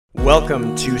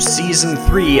Welcome to Season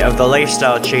 3 of The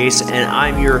Lifestyle Chase, and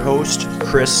I'm your host,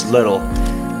 Chris Little.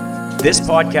 This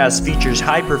podcast features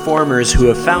high performers who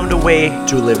have found a way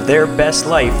to live their best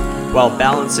life while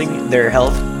balancing their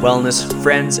health, wellness,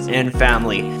 friends, and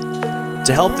family.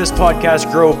 To help this podcast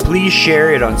grow, please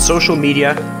share it on social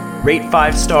media, rate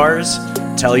 5 stars,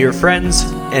 tell your friends,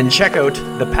 and check out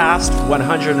the past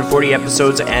 140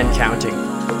 episodes and counting.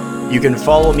 You can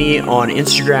follow me on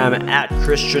Instagram at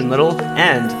Christian Little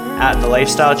and at The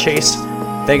Lifestyle Chase.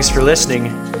 Thanks for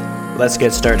listening. Let's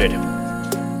get started.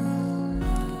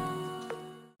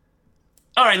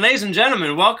 All right, ladies and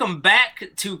gentlemen, welcome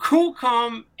back to Cool,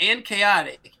 Calm, and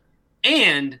Chaotic.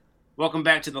 And welcome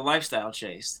back to The Lifestyle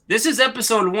Chase. This is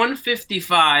episode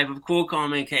 155 of Cool,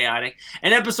 Calm, and Chaotic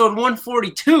and episode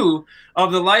 142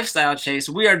 of The Lifestyle Chase.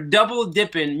 We are double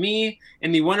dipping, me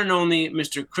and the one and only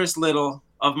Mr. Chris Little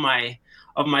of my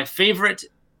favorite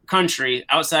country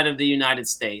outside of the United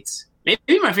States.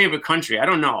 Maybe my favorite country. I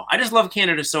don't know. I just love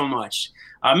Canada so much.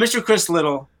 Mr. Chris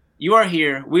Little, you are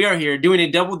here. We are here doing a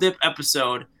double dip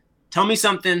episode. Tell me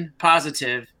something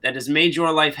positive that has made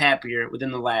your life happier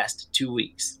within the last 2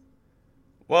 weeks.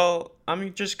 Well,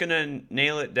 I'm just going to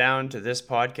nail it down to this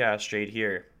podcast right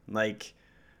here.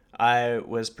 I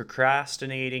was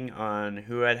procrastinating on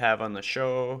who I'd have on the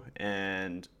show,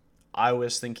 and I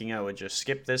was thinking I would just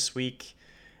skip this week,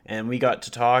 and we got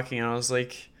to talking, and I was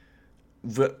like,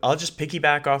 I'll just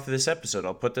piggyback off of this episode.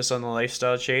 I'll put this on the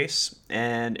Lifestyle Chase,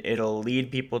 and it'll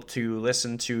lead people to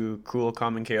listen to Cool,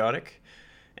 Calm, and Chaotic,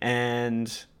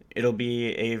 and it'll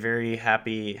be a very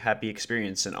happy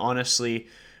experience. And honestly,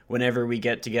 whenever we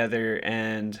get together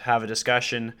and have a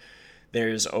discussion,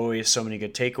 there's always so many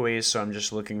good takeaways, so I'm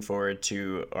just looking forward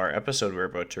to our episode we're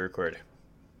about to record.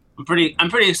 I'm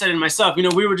pretty excited myself. You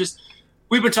know,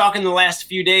 we've been talking the last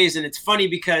few days, and it's funny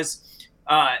because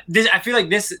I feel like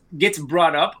this gets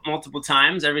brought up multiple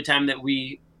times every time that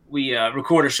we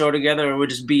record a show together, or we're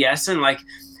just BSing. Like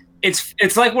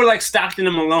it's like we're like Stockton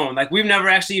and Malone. Like we've never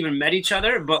actually even met each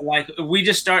other, but like we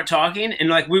just start talking, and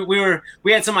like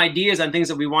we had some ideas on things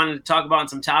that we wanted to talk about and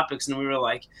some topics, and we were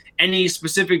like, any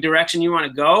specific direction you want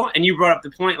to go? And you brought up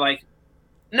the point like,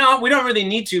 no, we don't really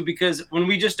need to, because when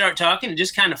we just start talking, it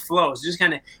just kind of flows. It just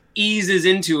kind of eases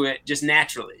into it just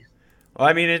naturally. Well,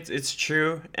 I mean, it's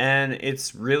true, and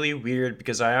it's really weird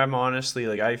because I am honestly,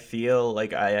 like, I feel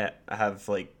like I have,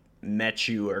 like, met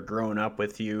you or grown up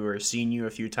with you or seen you a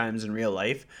few times in real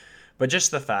life, but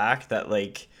just the fact that,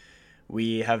 like,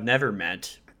 we have never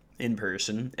met in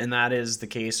person, and that is the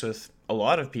case with a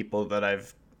lot of people that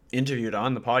I've interviewed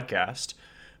on the podcast.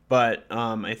 But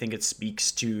I think it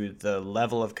speaks to the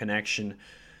level of connection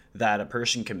that a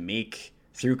person can make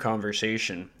through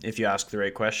conversation if you ask the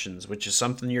right questions, which is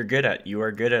something you're good at. You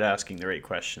are good at asking the right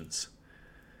questions.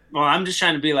 Well, I'm just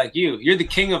trying to be like you. You're the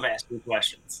king of asking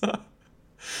questions.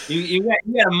 you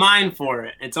got a mind for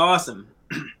it. It's awesome.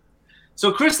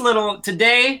 So, Chris Little,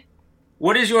 today,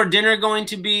 what is your dinner going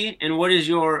to be, and what is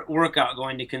your workout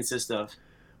going to consist of?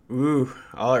 Ooh,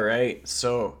 all right.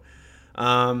 So,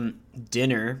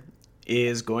 dinner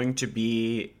is going to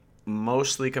be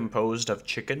mostly composed of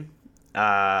chicken.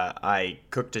 I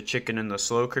cooked a chicken in the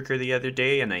slow cooker the other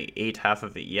day, and I ate half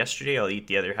of it yesterday. I'll eat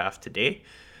the other half today.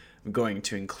 I'm going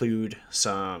to include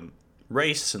some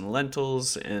rice and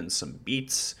lentils and some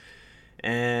beets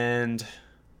and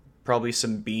probably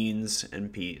some beans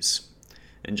and peas,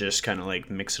 and just kind of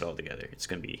like mix it all together. It's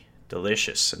going to be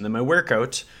delicious. And then my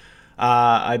workout,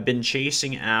 I've been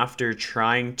chasing after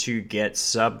trying to get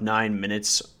sub 9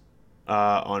 minutes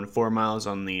on 4 miles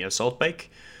on the assault bike.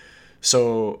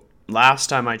 So last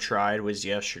time I tried was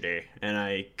yesterday, and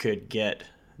I could get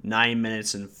 9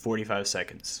 minutes and 45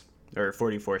 seconds, or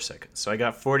 44 seconds. So I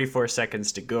got 44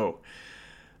 seconds to go.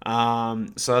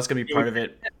 So that's going to be part of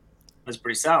it. That's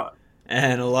pretty solid.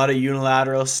 And a lot of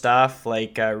unilateral stuff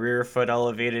like rear foot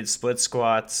elevated split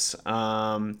squats,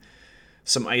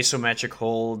 some isometric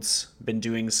holds, been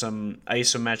doing some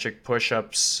isometric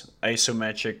push-ups,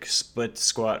 isometric split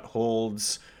squat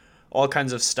holds, all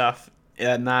kinds of stuff.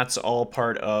 And that's all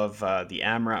part of the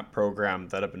AMRAP program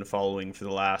that I've been following for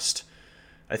the last,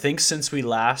 I think since we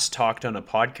last talked on a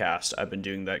podcast, I've been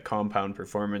doing that compound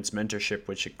performance mentorship,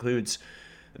 which includes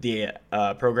the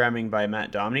programming by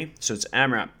Matt Domney. So it's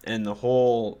AMRAP, and the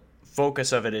whole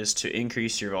focus of it is to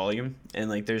increase your volume. And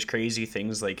like there's crazy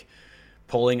things like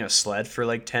pulling a sled for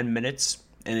like 10 minutes,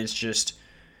 and it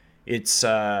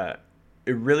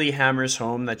really hammers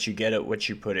home that you get at what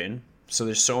you put in. So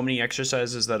there's so many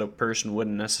exercises that a person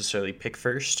wouldn't necessarily pick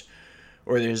first,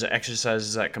 or there's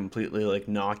exercises that completely like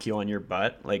knock you on your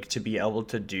butt. Like to be able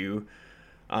to do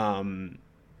 4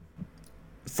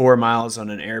 miles on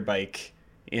an air bike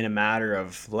in a matter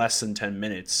of less than 10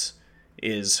 minutes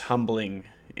is humbling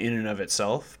in and of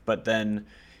itself, but then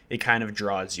it kind of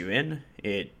draws you in.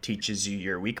 It teaches you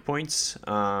your weak points.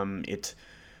 It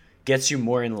gets you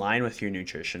more in line with your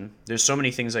nutrition. There's so many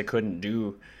things I couldn't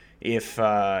do if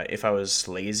I was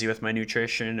lazy with my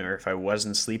nutrition, or if I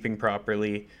wasn't sleeping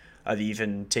properly. I've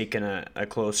even taken a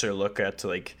closer look at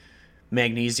like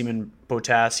magnesium and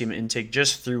potassium intake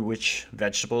just through which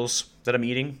vegetables that I'm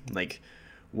eating, like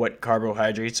what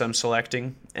carbohydrates I'm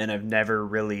selecting, and I've never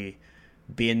really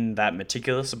been that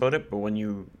meticulous about it. But when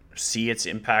you see its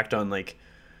impact on like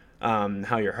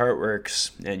how your heart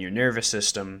works and your nervous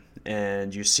system,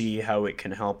 and you see how it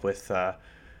can help with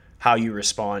how you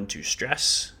respond to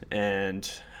stress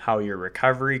and how your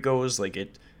recovery goes, like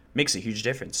it makes a huge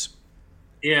difference.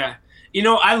 Yeah. You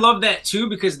know, I love that too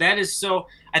because that is so.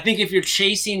 I think if you're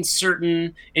chasing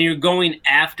certain and you're going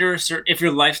after certain, if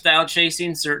you're lifestyle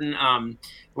chasing certain,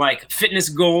 like fitness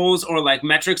goals or like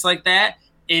metrics like that,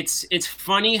 it's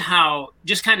funny how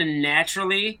just kind of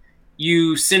naturally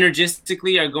you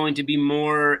synergistically are going to be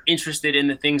more interested in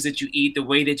the things that you eat, the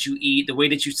way that you eat, the way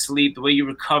that you sleep, the way you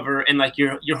recover, and like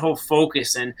your whole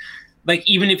focus. And like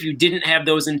even if you didn't have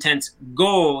those intense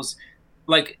goals,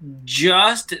 like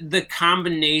just the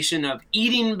combination of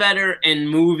eating better and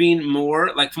moving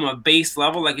more, like from a base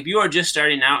level, like if you are just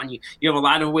starting out and you have a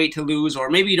lot of weight to lose, or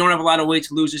maybe you don't have a lot of weight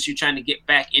to lose, just you're trying to get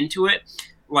back into it,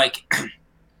 like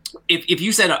if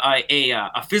you set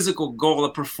a physical goal,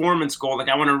 a performance goal, like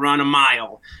I want to run a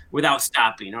mile without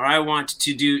stopping, or I want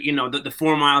to do, you know, the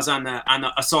 4 miles on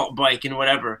the assault bike and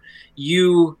whatever,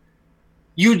 you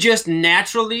just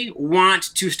naturally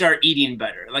want to start eating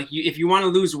better. Like if you want to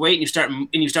lose weight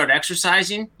and you start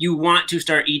exercising, you want to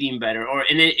start eating better.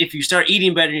 If you start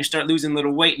eating better and you start losing a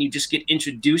little weight and you just get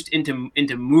introduced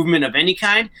into movement of any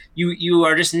kind, you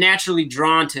are just naturally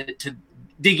drawn to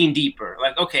digging deeper.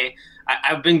 Like, okay,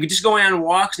 I've been just going on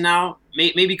walks now.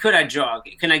 Maybe could I jog?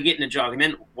 Can I get in a jog? And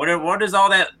then what is all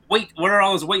that weight? What are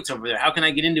all those weights over there? How can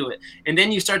I get into it? And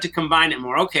then you start to combine it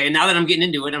more. Okay, now that I'm getting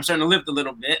into it, I'm starting to lift a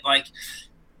little bit. Like,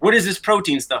 what is this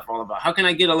protein stuff all about? How can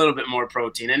I get a little bit more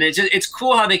protein? And it's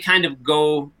cool how they kind of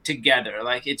go together.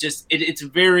 Like it's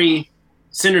very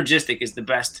synergistic is the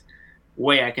best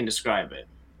way I can describe it.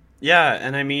 Yeah,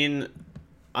 and I mean,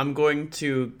 I'm going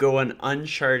to go on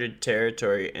uncharted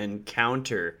territory and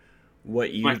counter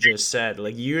what you just said.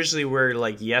 Like usually we're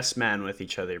like yes man with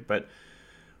each other, but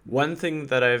one thing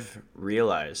that I've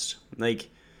realized, like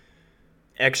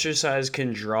exercise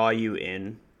can draw you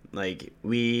in. Like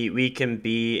we can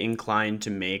be inclined to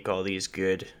make all these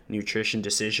good nutrition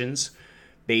decisions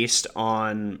based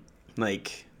on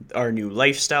like our new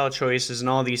lifestyle choices and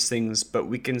all these things, but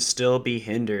we can still be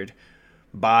hindered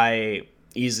by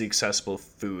easily accessible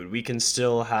food. We can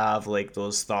still have like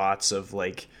those thoughts of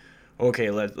like, okay,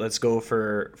 let's go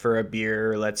for a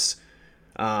beer, let's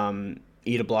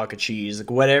eat a block of cheese,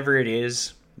 like whatever it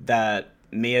is that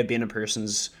may have been a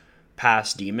person's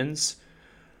past demons.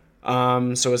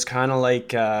 So it's kind of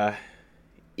like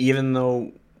even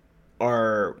though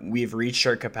we've reached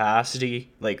our capacity,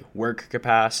 like work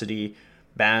capacity,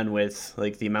 bandwidth,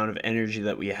 like the amount of energy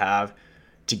that we have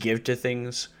to give to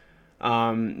things,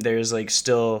 there's like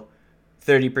still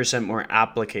 30% more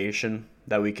application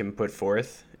that we can put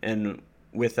forth. And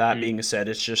with that being said,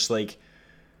 it's just like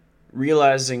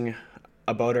realizing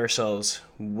about ourselves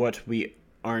what we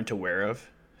aren't aware of.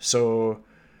 So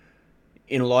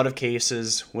in a lot of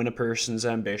cases, when a person's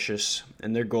ambitious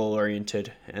and they're goal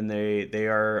oriented and they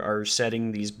are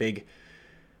setting these big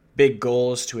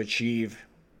goals to achieve,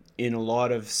 in a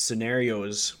lot of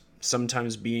scenarios,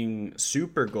 sometimes being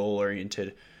super goal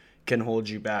oriented can hold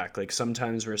you back. Like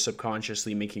sometimes we're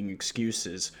subconsciously making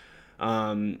excuses.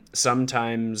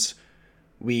 Sometimes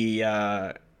we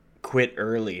quit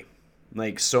early.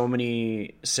 Like so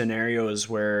many scenarios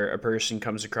where a person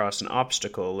comes across an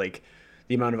obstacle, like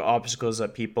the amount of obstacles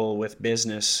that people with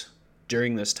business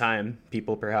during this time,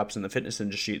 people perhaps in the fitness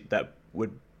industry that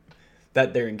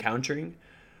they're encountering,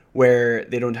 where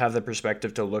they don't have the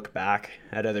perspective to look back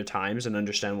at other times and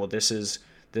understand, well, this is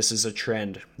a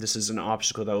trend. This is an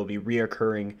obstacle that will be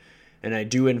reoccurring. And I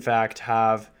do in fact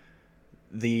have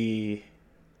the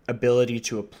ability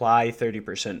to apply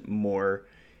 30% more.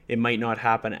 It might not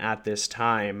happen at this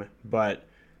time, but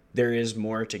there is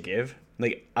more to give.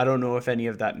 Like, I don't know if any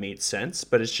of that made sense,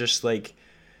 but it's just like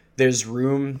there's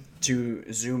room to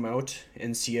zoom out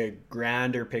and see a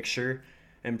grander picture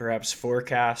and perhaps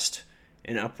forecast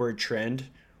an upward trend.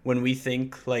 When we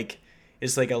think like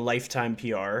it's like a lifetime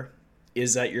PR,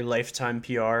 is that your lifetime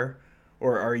PR,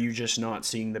 or are you just not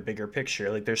seeing the bigger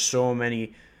picture? Like there's so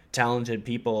many talented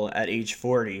people at age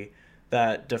 40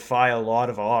 that defy a lot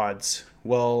of odds.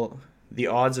 Well, the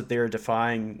odds that they're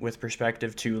defying with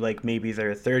perspective to like maybe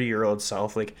their 30-year-old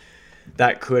self, like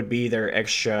that could be their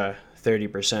extra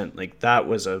 30%. Like that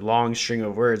was a long string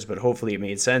of words, but hopefully it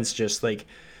made sense. Just like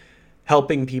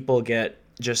helping people get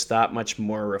just that much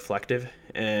more reflective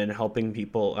and helping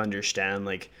people understand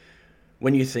like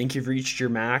when you think you've reached your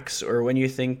max or when you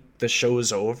think the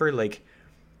show's over, like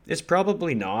it's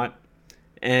probably not.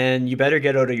 And you better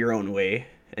get out of your own way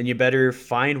and you better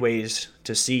find ways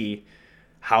to see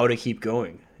how to keep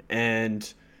going.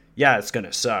 And yeah, it's going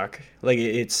to suck. Like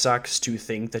it sucks to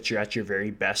think that you're at your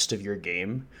very best of your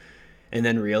game and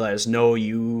then realize, no,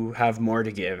 you have more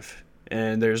to give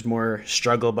and there's more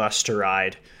struggle bus to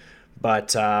ride.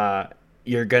 But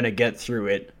you're going to get through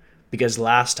it because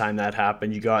last time that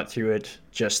happened, you got through it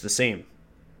just the same.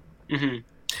 Mm-hmm.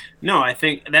 No, I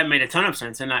think that made a ton of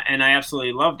sense, and I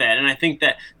absolutely love that. And I think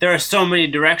that there are so many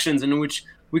directions in which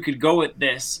we could go with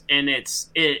this, and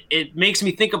it makes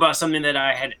me think about something that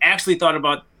I had actually thought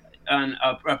about on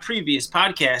a previous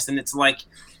podcast, and it's like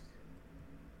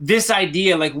this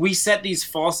idea, like we set these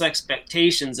false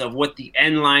expectations of what the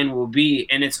end line will be,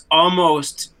 and it's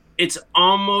almost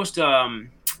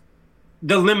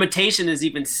the limitation is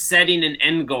even setting an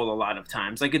end goal a lot of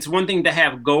times. Like it's one thing to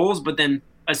have goals, but then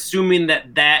assuming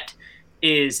that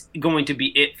is going to be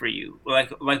it for you,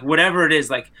 like whatever it is,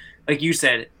 like you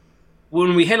said,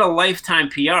 when we hit a lifetime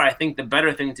PR, I think the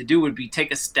better thing to do would be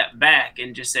take a step back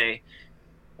and just say,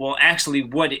 well, actually,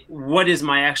 what is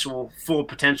my actual full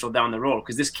potential down the road?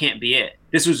 Because this can't be it.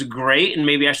 This was great, and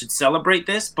maybe I should celebrate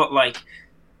this, but like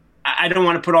I don't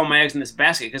want to put all my eggs in this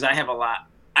basket because I have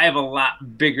a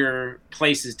lot bigger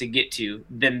places to get to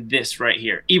than this right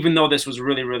here, even though this was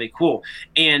really, really cool.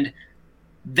 And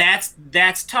that's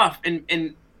tough.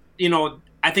 And you know,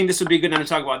 I think this would be a good time to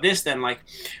talk about this then. Like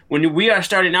when we are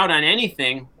starting out on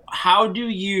anything, how do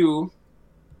you,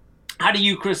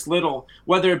 Chris Little,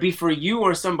 whether it be for you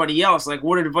or somebody else, like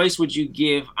what advice would you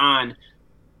give on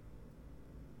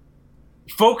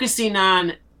focusing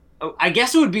on, I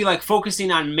guess it would be like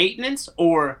focusing on maintenance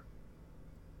or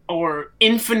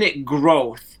infinite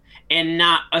growth and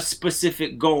not a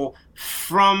specific goal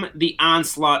from the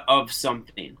onslaught of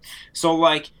something. So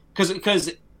like,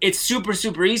 because it's super,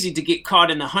 super easy to get caught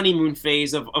in the honeymoon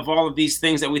phase of all of these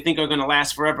things that we think are going to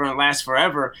last forever and last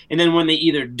forever. And then when they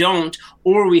either don't,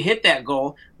 or we hit that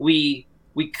goal, we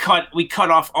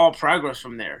cut off all progress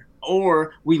from there.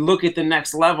 Or we look at the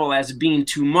next level as being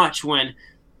too much when,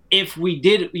 if we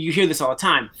did, you hear this all the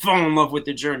time, fall in love with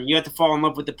the journey. You have to fall in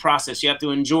love with the process. You have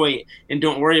to enjoy it and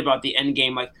don't worry about the end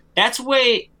game. Like that's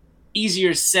way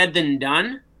easier said than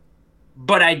done,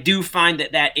 but I do find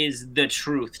that is the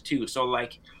truth too. So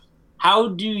like, how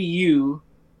do you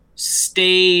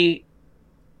stay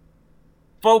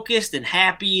focused and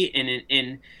happy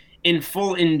and in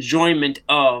full enjoyment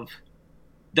of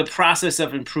the process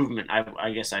of improvement?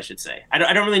 I guess I should say.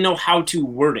 I don't really know how to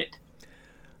word it.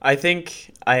 I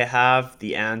think I have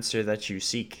the answer that you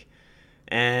seek.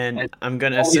 And I'm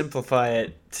going to simplify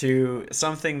it to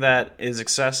something that is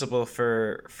accessible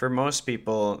for most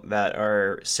people that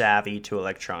are savvy to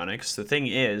electronics. The thing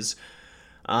is,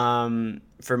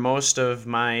 for most of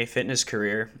my fitness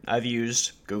career, I've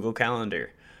used Google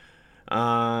Calendar.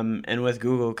 And with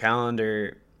Google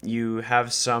Calendar, you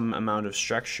have some amount of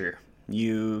structure.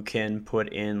 You can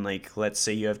put in, like, let's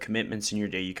say you have commitments in your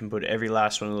day. You can put every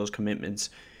last one of those commitments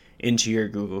into your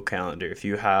Google Calendar. If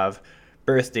you have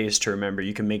birthdays to remember,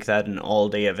 you can make that an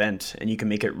all-day event, and you can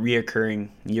make it reoccurring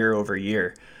year over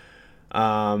year.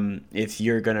 If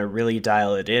you're going to really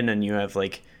dial it in and you have,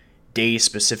 like,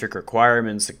 day-specific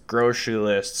requirements, like grocery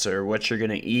lists or what you're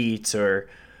going to eat or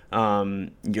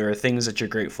your things that you're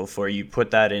grateful for, you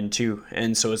put that in too.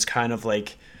 And so it's kind of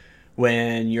like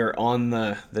when you're on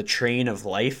the train of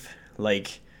life,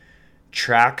 like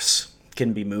tracks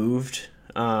can be moved.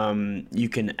 You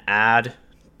can add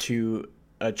to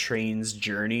a train's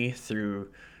journey through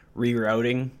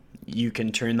rerouting. You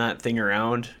can turn that thing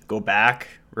around, go back,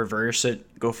 reverse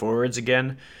it, go forwards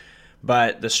again.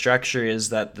 But the structure is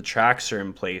that the tracks are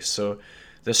in place. So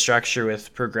the structure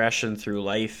with progression through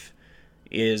life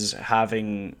is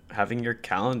having your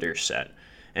calendar set.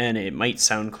 And it might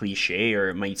sound cliche or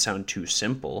it might sound too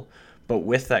simple, but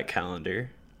with that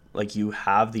calendar, like you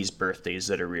have these birthdays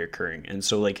that are reoccurring. And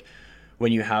so like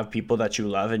when you have people that you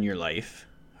love in your life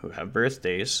who have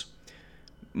birthdays,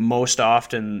 most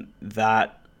often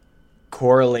that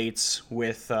correlates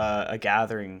with a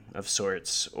gathering of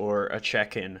sorts or a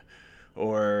check-in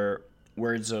or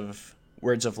words of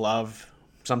love,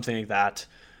 something like that.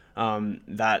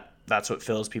 That's what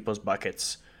fills people's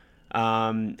buckets.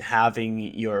 having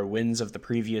your wins of the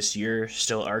previous year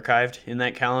still archived in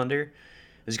that calendar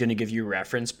is going to give you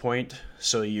reference point.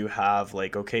 So you have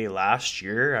like, okay, last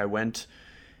year I went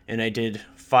and I did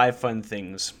 5 fun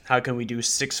things. How can we do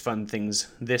 6 fun things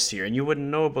this year? And you wouldn't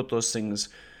know about those things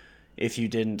if you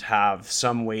didn't have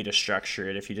some way to structure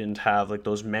it, if you didn't have like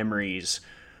those memories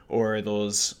or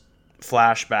those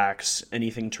flashbacks,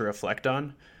 anything to reflect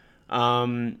on.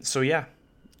 So yeah,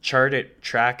 chart it,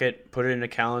 track it, put it in a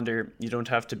calendar. You don't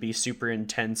have to be super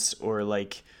intense or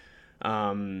like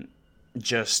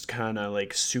just kind of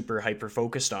like super hyper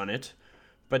focused on it,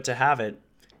 but to have it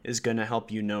is going to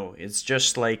help you know. It's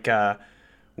just like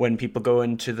when people go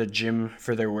into the gym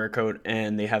for their workout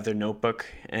and they have their notebook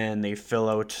and they fill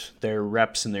out their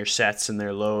reps and their sets and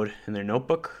their load in their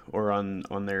notebook or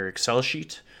on their Excel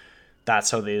sheet.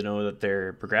 That's how they know that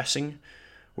they're progressing.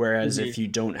 Whereas if you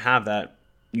don't have that,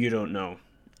 you don't know.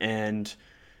 And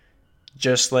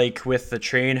just like with the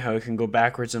train, how it can go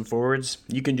backwards and forwards,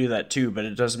 you can do that too, but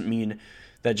it doesn't mean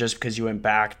that just because you went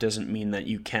back doesn't mean that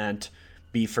you can't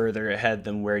be further ahead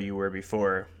than where you were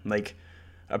before. Like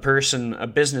a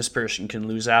business person can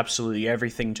lose absolutely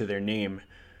everything to their name,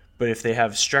 but if they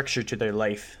have structure to their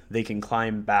life, they can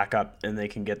climb back up and they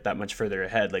can get that much further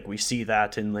ahead. Like we see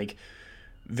that in like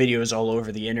videos all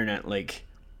over the internet, like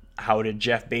how did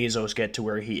Jeff Bezos get to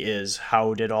where he is?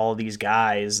 How did all these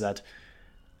guys that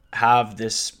have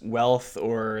this wealth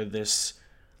or this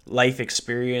life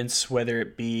experience, whether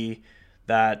it be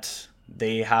that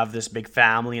they have this big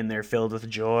family and they're filled with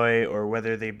joy, or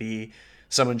whether they be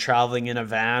someone traveling in a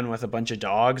van with a bunch of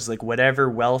dogs, like whatever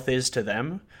wealth is to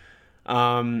them,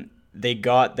 they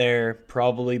got there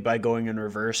probably by going in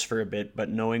reverse for a bit, but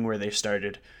knowing where they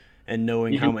started and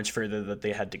knowing how much further that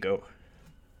they had to go.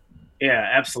 Yeah,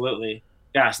 absolutely.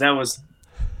 Gosh, that was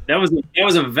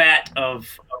a vat of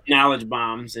knowledge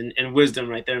bombs and wisdom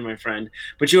right there, my friend.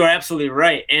 But you are absolutely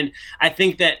right, and I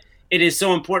think that it is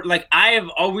so important. Like I have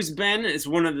always been, it's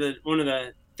one of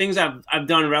the things I've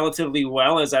done relatively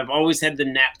well is I've always had the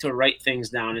knack to write things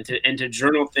down and to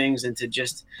journal things and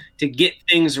to get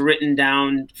things written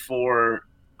down for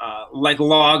like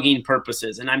logging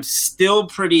purposes. And I'm still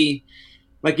pretty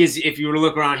like if you were to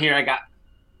look around here, I got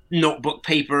notebook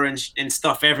paper and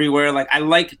stuff everywhere. Like I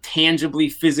like tangibly,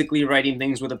 physically writing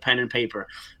things with a pen and paper,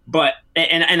 but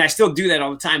and I still do that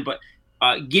all the time. But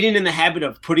getting in the habit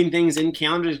of putting things in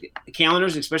calendars,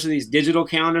 especially these digital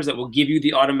calendars that will give you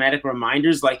the automatic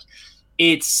reminders. Like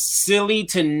it's silly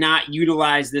to not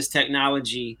utilize this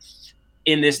technology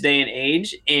in this day and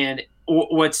age. And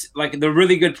what's like the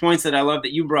really good points that I love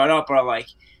that you brought up are like,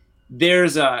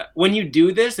 when you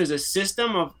do this, there's a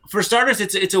system of, for starters,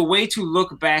 it's a way to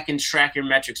look back and track your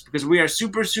metrics, because we are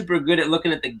super, super good at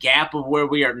looking at the gap of where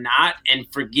we are not and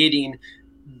forgetting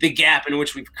the gap in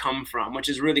which we've come from, which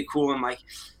is really cool. And like,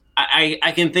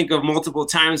 I can think of multiple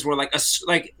times where like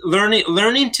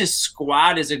learning to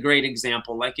squat is a great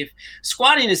example. Like if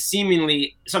squatting is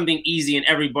seemingly something easy and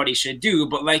everybody should do,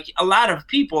 but like a lot of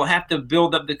people have to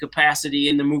build up the capacity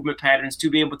and the movement patterns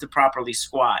to be able to properly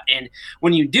squat. And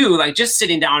when you do, like just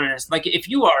sitting down and like if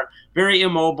you are very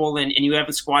immobile and you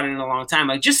haven't squatted in a long time,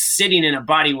 like just sitting in a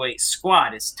body weight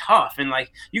squat is tough. And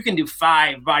like you can do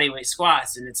 5 body weight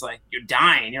squats and it's like you're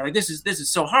dying. You're like, this is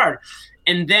so hard.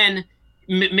 And then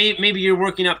maybe you're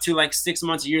working up to like 6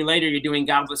 months, a year later, you're doing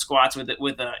goblet squats with a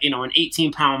an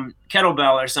 18-pound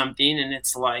kettlebell or something, and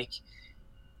it's like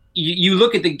you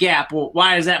look at the gap. Well,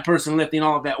 why is that person lifting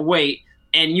all of that weight?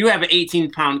 And you have an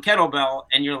 18-pound kettlebell,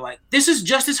 and you're like, this is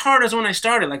just as hard as when I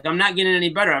started. Like I'm not getting any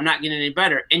better. I'm not getting any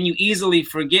better. And you easily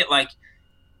forget like,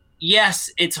 yes,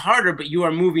 it's harder, but you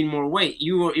are moving more weight.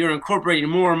 You're incorporating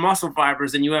more muscle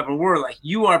fibers than you ever were. Like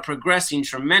you are progressing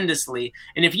tremendously.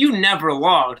 And if you never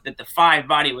logged that the 5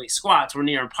 bodyweight squats were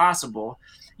near impossible,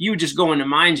 you would just go into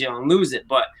mind jail and lose it.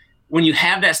 But when you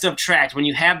have that stuff tracked, when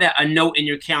you have a note in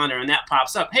your calendar and that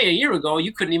pops up, hey, a year ago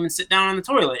you couldn't even sit down on the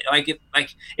toilet.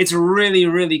 It's really,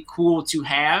 really cool to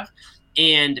have.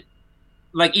 And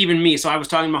like even me, so I was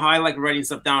talking about how I like writing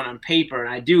stuff down on paper,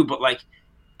 and I do, but like,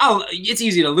 it's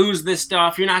easy to lose this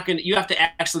stuff. You have to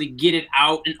actually get it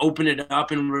out and open it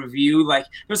up and review. Like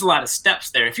there's a lot of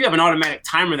steps there. If you have an automatic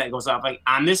timer that goes off, like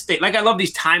on this date, like I love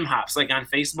these time hops, like on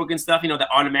Facebook and stuff, that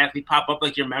automatically pop up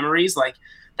like your memories. Like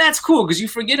that's cool because you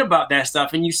forget about that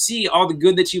stuff and you see all the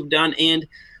good that you've done and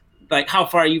like how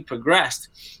far you've progressed.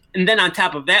 And then on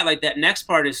top of that, like that next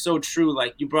part is so true.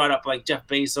 Like you brought up like Jeff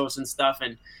Bezos and stuff,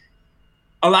 and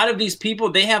a lot of these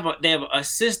people, they have a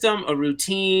system, a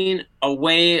routine, a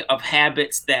way of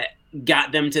habits that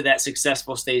got them to that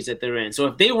successful stage that they're in. So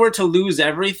if they were to lose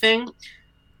everything,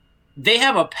 they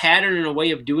have a pattern and a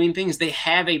way of doing things. They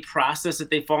have a process that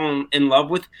they fall in love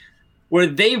with where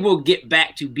they will get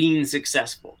back to being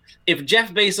successful. If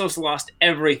Jeff Bezos lost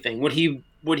everything, would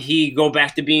he go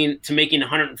back to making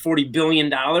 $140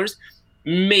 billion?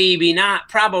 Maybe not,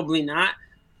 probably not,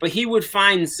 but he would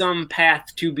find some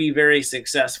path to be very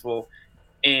successful.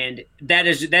 And that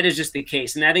is just the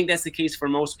case. And I think that's the case for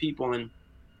most people. And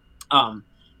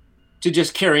to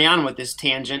just carry on with this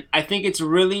tangent, I think it's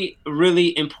really,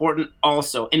 really important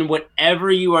also in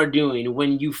whatever you are doing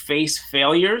when you face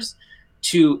failures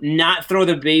to not throw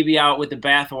the baby out with the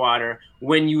bathwater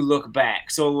when you look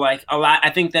back. So like I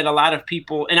think that a lot of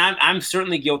people, and I'm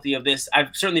certainly guilty of this.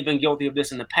 I've certainly been guilty of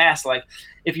this in the past. Like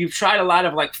if you've tried a lot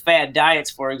of like fad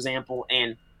diets, for example,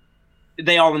 and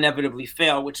they all inevitably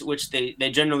fail, which they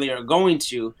generally are going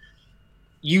to,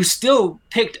 you still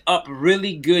picked up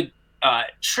really good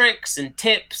tricks and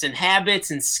tips and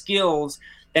habits and skills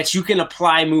that you can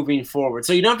apply moving forward.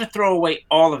 So you don't have to throw away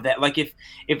all of that. Like if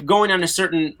going on a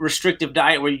certain restrictive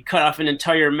diet where you cut off an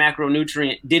entire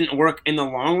macronutrient didn't work in the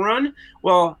long run,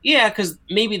 well, yeah, because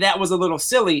maybe that was a little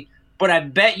silly, but I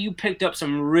bet you picked up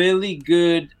some really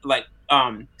good like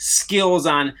skills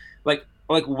on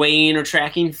like weighing or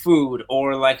tracking food,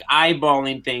 or like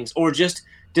eyeballing things, or just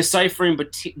deciphering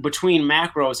between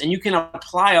macros, and you can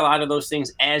apply a lot of those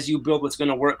things as you build what's going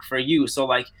to work for you. So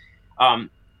like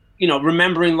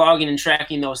remembering, logging, and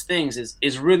tracking those things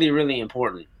is really, really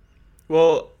important.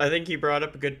 Well, I think you brought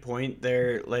up a good point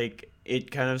there. Like,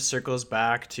 it kind of circles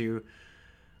back to,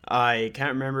 I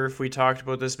can't remember if we talked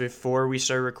about this before we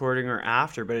started recording or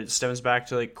after, but it stems back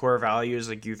to like core values.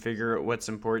 Like, you figure out what's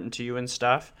important to you and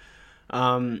stuff.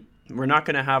 We're not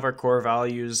going to have our core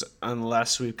values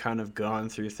unless we've kind of gone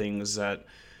through things that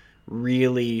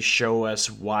really show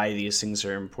us why these things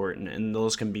are important. And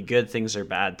those can be good things or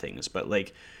bad things. But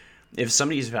like, if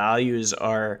somebody's values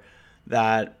are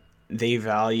that they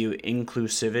value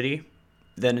inclusivity,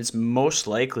 then it's most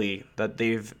likely that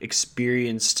they've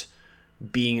experienced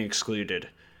being excluded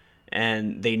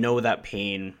and they know that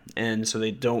pain, and so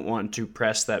they don't want to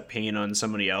press that pain on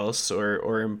somebody else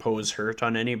or impose hurt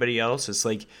on anybody else. It's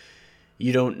like,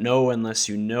 you don't know unless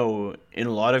you know. In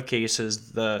a lot of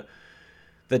cases, the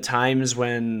times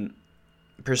when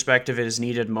perspective is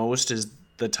needed most is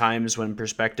the times when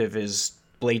perspective is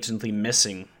blatantly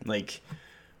missing. Like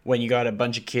when you got a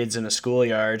bunch of kids in a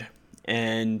schoolyard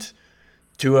and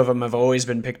two of them have always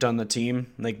been picked on the team,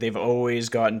 like they've always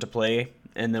gotten to play,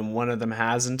 and then one of them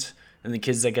hasn't, and the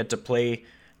kids that get to play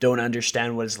don't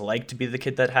understand what it's like to be the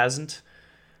kid that hasn't.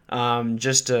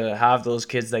 Just to have those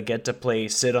kids that get to play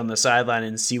sit on the sideline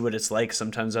and see what it's like,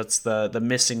 sometimes that's the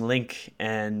missing link.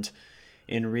 And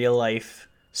in real life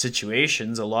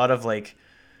situations, a lot of like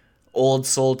old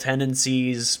soul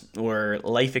tendencies or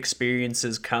life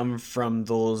experiences come from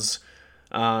those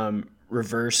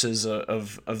reverses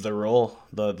of the role,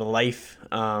 the life.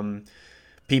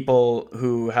 People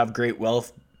who have great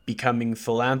wealth becoming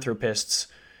philanthropists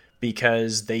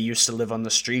because they used to live on the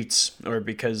streets or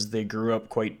because they grew up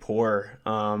quite poor.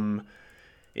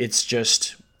 It's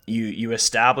just you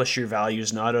establish your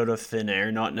values not out of thin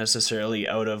air, not necessarily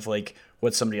out of like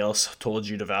what somebody else told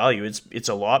you to value. It's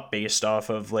a lot based off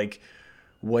of like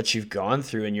what you've gone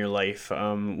through in your life,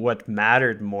 what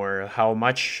mattered more, how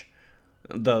much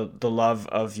the love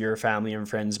of your family and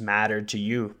friends mattered to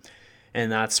you. And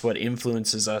that's what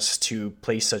influences us to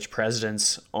place such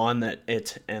precedence on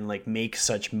it and like make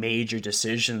such major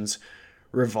decisions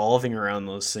revolving around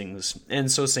those things.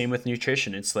 And so same with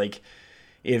nutrition. It's like,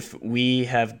 if we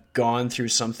have gone through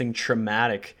something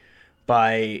traumatic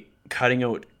by cutting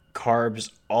out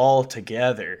carbs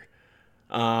altogether,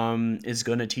 is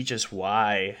going to teach us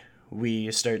why we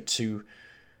start to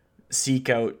seek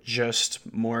out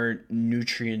just more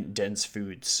nutrient dense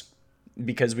foods,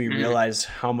 because we realize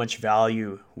how much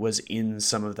value was in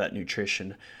some of that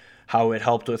nutrition, how it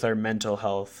helped with our mental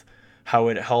health, how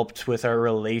it helped with our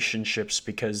relationships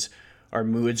because our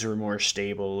moods were more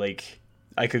stable. Like,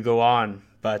 I could go on,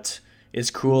 but it's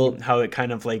cool how it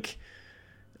kind of like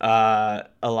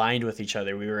aligned with each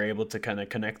other. We were able to kind of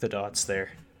connect the dots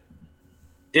there.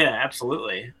 Yeah,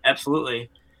 absolutely. Absolutely.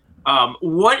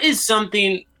 What is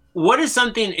something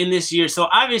in this year? So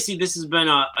obviously this has been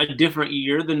a different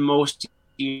year than most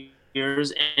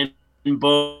years, and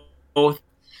both,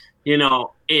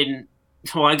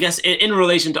 I guess in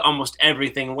relation to almost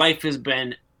everything, life has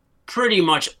been pretty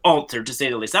much altered, to say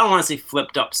the least. I don't want to say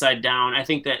flipped upside down. I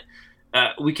think that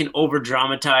we can over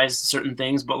dramatize certain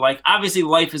things, but like obviously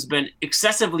life has been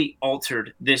excessively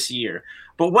altered this year.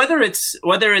 But whether it's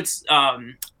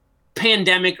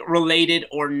pandemic related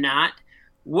or not,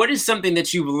 what is something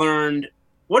that you've learned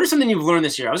what is something you've learned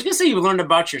this year? I was going to say you've learned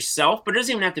about yourself, but it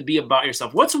doesn't even have to be about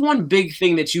yourself. What's one big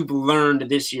thing that you've learned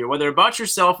this year, whether about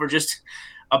yourself or just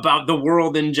about the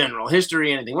world in general,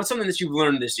 history, anything? What's something that you've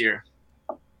learned this year?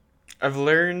 I've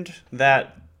learned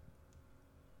that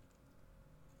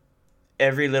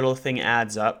every little thing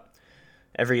adds up.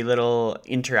 Every little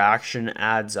interaction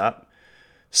adds up.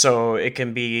 So it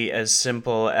can be as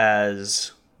simple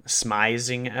as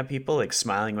smizing at people, like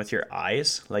smiling with your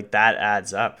eyes, like that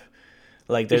adds up.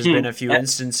 Like there's been a few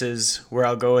instances where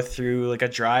I'll go through like a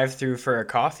drive-through for a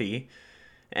coffee,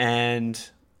 and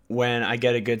when I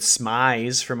get a good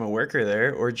smize from a worker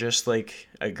there, or just like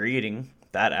a greeting,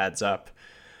 that adds up.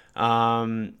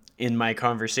 In my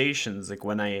conversations, like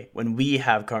when we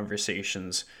have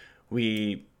conversations,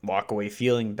 we walk away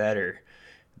feeling better.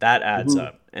 That adds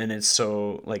up. And it's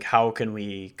so like, how can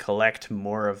we collect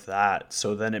more of that?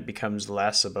 So then it becomes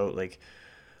less about like,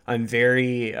 I'm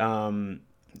very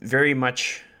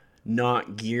much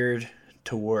not geared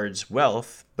towards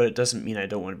wealth, but it doesn't mean I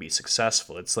don't want to be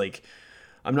successful. It's like,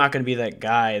 I'm not going to be that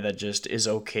guy that just is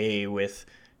okay with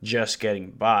just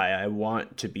getting by. I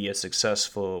want to be a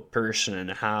successful person and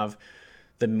have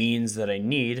the means that I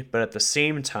need, but at the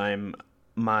same time,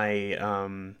 my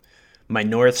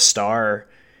North Star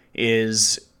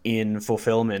is in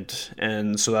fulfillment.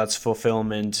 And so that's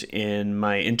fulfillment in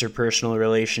my interpersonal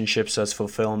relationships, that's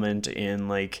fulfillment in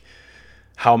like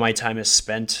how my time is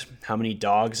spent, how many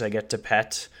dogs I get to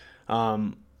pet,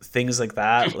 things like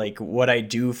that, like what I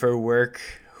do for work,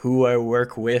 who I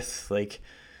work with, like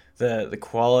the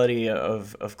quality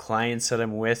of clients that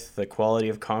I'm with, the quality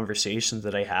of conversations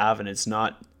that I have. And it's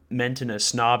not meant in a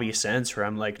snobby sense where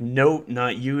I'm like, no,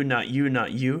 not you, not you,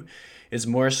 not you. It's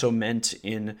more so meant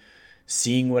in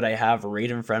seeing what I have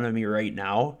right in front of me right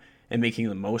now and making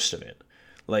the most of it.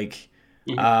 Like,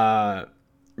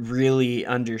 really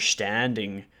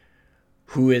understanding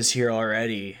who is here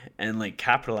already and like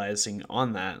capitalizing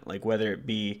on that, like whether it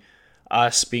be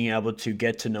us being able to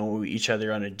get to know each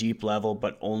other on a deep level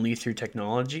but only through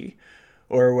technology,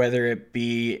 or whether it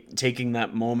be taking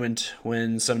that moment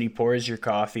when somebody pours your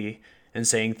coffee and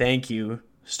saying thank you,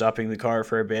 stopping the car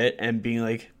for a bit and being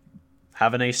like,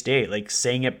 have a nice day, like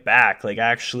saying it back, like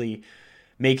actually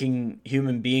making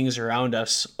human beings around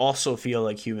us also feel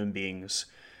like human beings.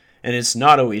 And it's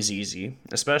not always easy,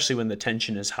 especially when the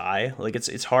tension is high. Like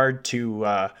it's hard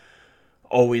to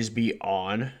always be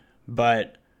on,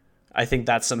 but I think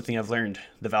that's something I've learned.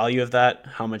 The value of that,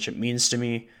 how much it means to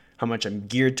me, how much I'm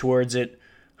geared towards it,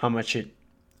 how much it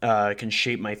can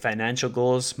shape my financial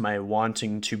goals, my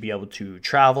wanting to be able to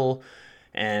travel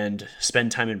and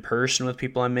spend time in person with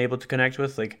people I'm able to connect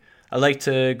with. Like I like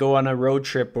to go on a road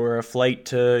trip or a flight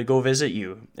to go visit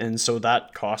you. And so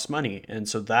that costs money. And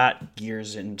so that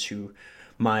gears into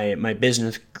my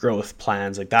business growth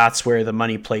plans. Like that's where the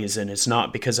money plays in. It's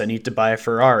not because I need to buy a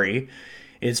Ferrari.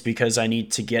 It's because I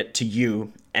need to get to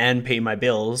you and pay my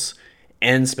bills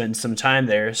and spend some time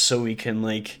there so we can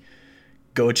like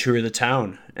go tour the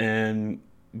town and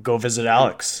go visit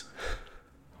Alex.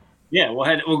 Yeah,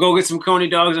 we'll go get some Coney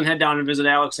dogs and head down and visit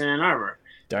Alex in Ann Arbor.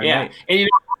 Darn Yeah, right. and you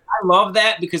know, I love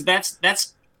that because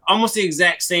that's almost the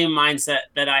exact same mindset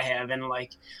that I have, and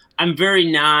like I'm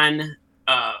very non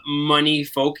money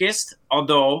focused.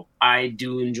 Although I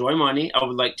do enjoy money, I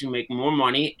would like to make more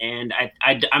money, and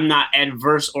I'm not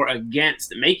adverse or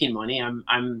against making money.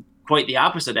 I'm quite the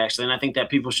opposite actually, and I think that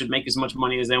people should make as much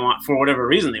money as they want for whatever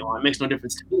reason they want. It makes no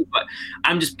difference to me, but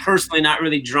I'm just personally not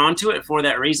really drawn to it for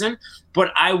that reason.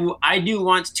 But I do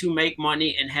want to make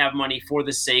money and have money for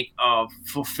the sake of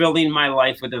fulfilling my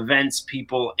life with events,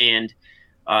 people, and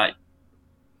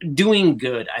doing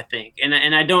good, I think.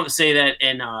 And I don't say that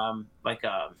in like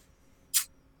a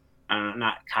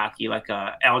not cocky, like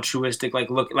a altruistic, like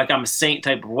look like I'm a saint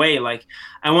type of way. Like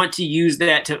I want to use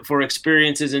that for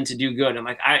experiences and to do good. And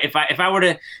like if I were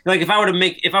to get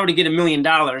 $1 million,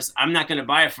 I'm not going to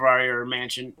buy a Ferrari or a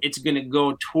mansion. It's going to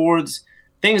go towards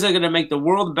things that are going to make the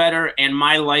world better and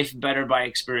my life better by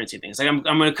experiencing things. Like I'm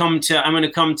going to come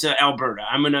to Alberta.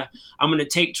 I'm going to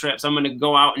take trips. I'm going to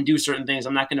go out and do certain things.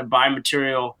 I'm not going to buy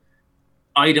material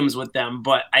items with them,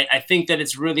 but I think that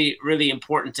it's really, really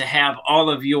important to have all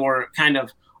of your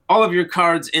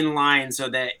cards in line so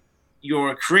that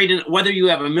you're creating, whether you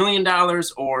have $1 million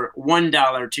or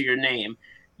 $1 to your name,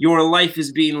 your life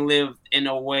is being lived in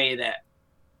a way that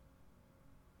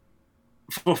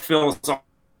fulfills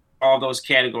all those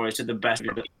categories to the best of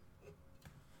your ability.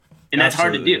 And that's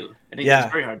Absolutely. hard to do. I think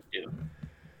that's very hard to do.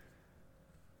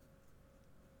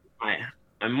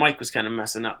 My mic was kind of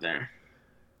messing up there.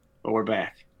 But we're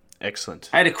back.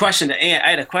 Excellent. I had a question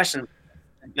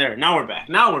there. Now we're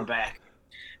back.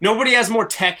 Nobody has more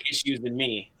tech issues than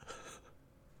me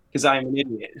because I am an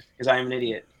idiot. Because I am an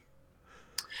idiot.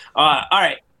 All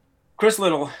right, Chris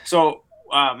Little. So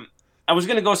I was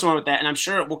going to go somewhere with that, and I'm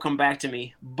sure it will come back to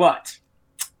me. But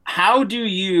how do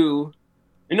you?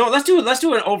 Let's do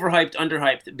an overhyped,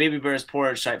 underhyped baby bears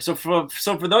porridge type. So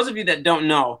for those of you that don't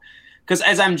know, because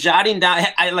as I'm jotting down,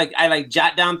 I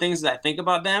jot down things as I think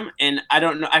about them, and I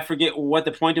don't know, I forget what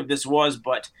the point of this was,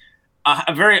 but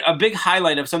a big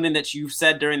highlight of something that you've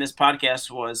said during this podcast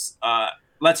was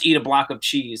let's eat a block of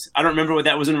cheese. I don't remember what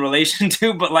that was in relation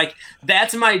to, but like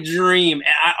that's my dream.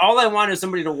 All I want is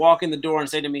somebody to walk in the door and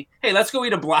say to me, "Hey, let's go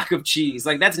eat a block of cheese."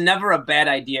 Like that's never a bad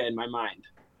idea in my mind.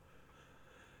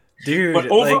 Dude,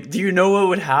 like, do you know what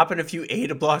would happen if you ate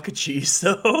a block of cheese,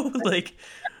 though? Like,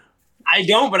 I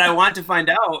don't, but I want to find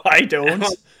out. I don't.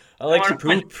 I like to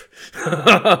poop.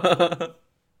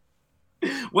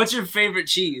 What's your favorite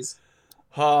cheese?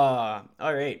 All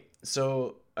right.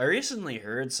 So, I recently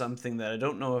heard something that I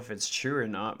don't know if it's true or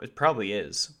not. It probably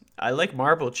is. I like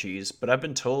marble cheese, but I've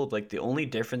been told, like, the only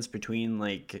difference between,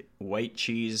 like, white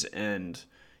cheese and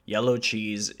yellow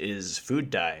cheese is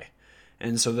food dye.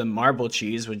 And so the marble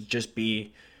cheese would just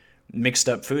be mixed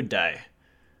up food dye.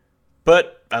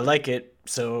 But I like it,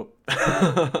 so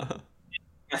that's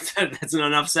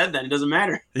enough said then. It doesn't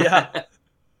matter. Yeah.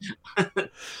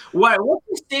 What's your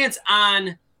stance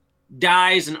on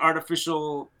dyes and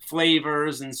artificial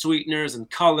flavors and sweeteners and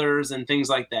colors and things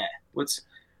like that? What's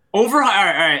overhyped? All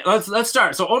right. Let's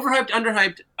start. So overhyped,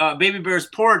 underhyped, baby bears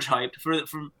porridge hyped. For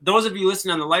those of you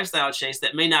listening on the Lifestyle Chase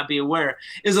that may not be aware,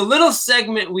 is a little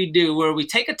segment we do where we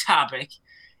take a topic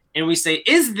and we say,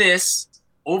 is this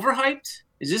overhyped?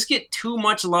 Does this get too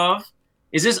much love?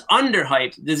 Is this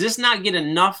underhyped? Does this not get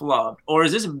enough love? Or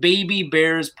is this baby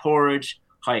bears porridge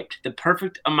hyped? The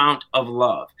perfect amount of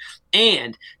love.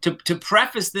 And to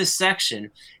preface this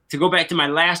section, to go back to my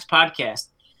last podcast,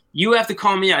 you have to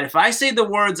call me out. If I say the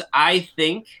words "I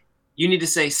think," you need to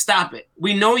say "Stop it."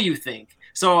 We know you think.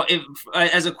 So, if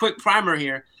as a quick primer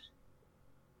here,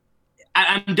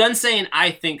 I'm done saying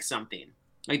 "I think" something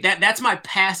like that. That's my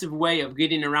passive way of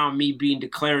getting around me being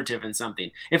declarative in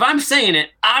something. If I'm saying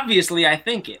it, obviously I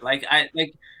think it.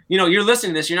 You're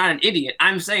listening to this. You're not an idiot.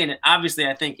 I'm saying it. Obviously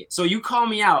I think it. So you call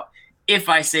me out if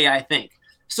I say I think.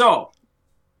 So,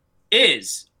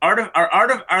 is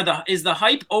the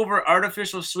hype over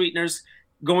artificial sweeteners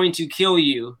going to kill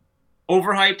you?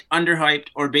 Overhyped, underhyped,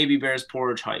 or baby bears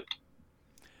porridge hyped?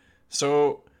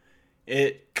 So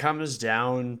it comes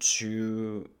down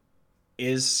to,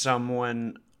 is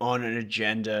someone on an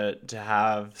agenda to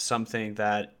have something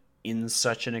that in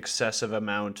such an excessive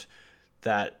amount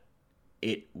that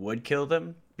it would kill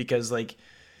them? Because like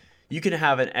you can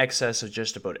have an excess of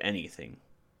just about anything.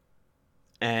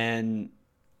 And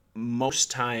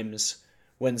most times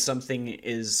when something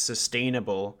is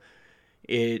sustainable,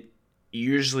 it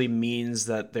usually means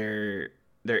that they're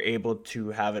able to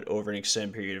have it over an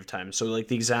extended period of time. So like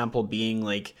the example being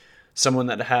like someone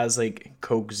that has like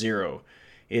Coke Zero,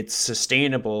 it's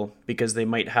sustainable because they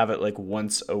might have it like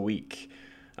once a week.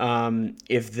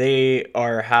 If they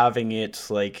are having it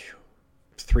like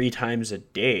 3 times a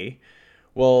day,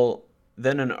 well,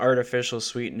 then an artificial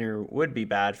sweetener would be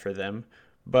bad for them.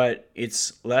 But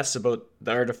it's less about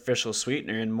the artificial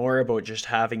sweetener and more about just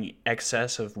having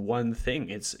excess of one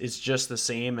thing. It's just the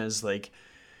same as like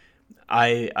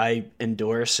I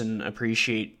endorse and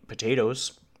appreciate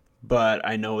potatoes, but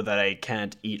I know that I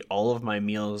can't eat all of my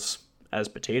meals as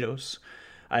potatoes.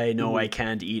 I know I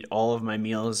can't eat all of my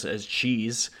meals as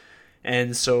cheese.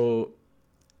 And so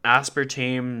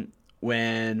aspartame,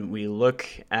 when we look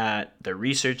at the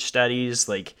research studies,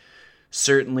 like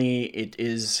certainly it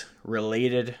is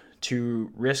related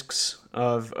to risks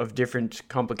of different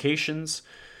complications,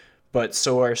 but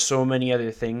so are so many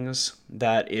other things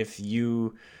that if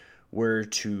you were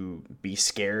to be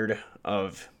scared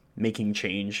of making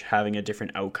change, having a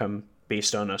different outcome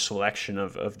based on a selection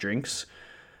of drinks,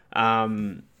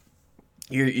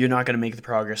 you're not going to make the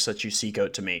progress that you seek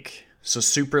out to make. So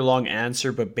super long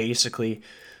answer, but basically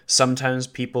sometimes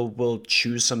people will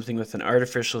choose something with an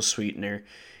artificial sweetener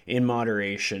in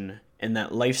moderation, and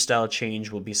that lifestyle change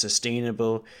will be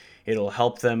sustainable. It'll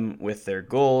help them with their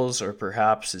goals, or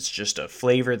perhaps it's just a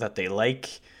flavor that they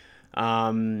like.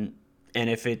 And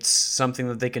if it's something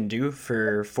that they can do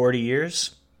for 40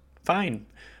 years, fine.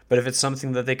 But if it's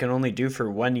something that they can only do for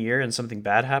 1 year and something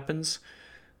bad happens,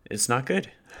 it's not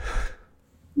good.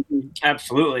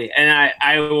 Absolutely. And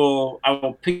I will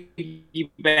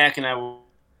piggyback and I will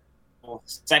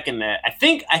second that. I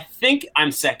think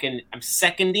I'm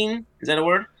seconding. Is that a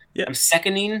word? Yeah. I'm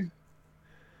seconding.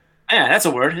 Yeah, that's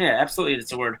a word. Yeah, absolutely,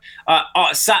 it's a word.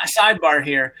 Sidebar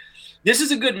here. This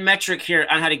is a good metric here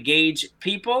on how to gauge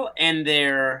people and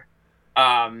their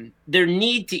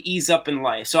need to ease up in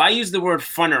life. So I use the word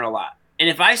funner a lot. And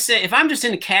if I'm just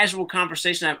in a casual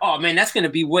conversation, oh man, that's going to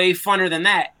be way funner than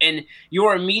that. And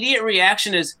your immediate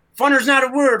reaction is funner's not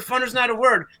a word. Funner's not a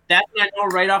word. That's when I know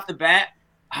right off the bat.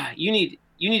 You need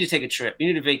to take a trip. You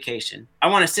need a vacation. I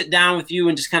want to sit down with you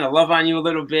and just kind of love on you a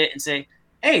little bit and say,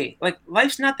 hey, like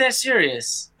life's not that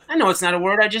serious. I know it's not a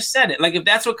word. I just said it. Like if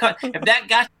that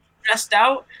got you stressed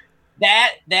out,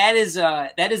 that is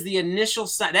the initial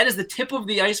sign. That is the tip of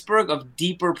the iceberg of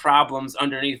deeper problems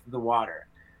underneath the water.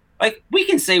 Like we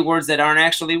can say words that aren't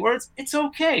actually words. It's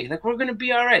okay. Like we're gonna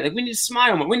be all right. Like we need to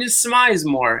smile more. We need to smize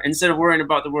more instead of worrying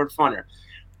about the word funner.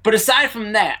 But aside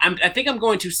from that, I think I'm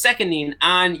going to seconding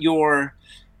on your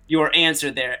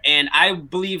answer there, and I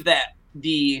believe that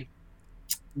the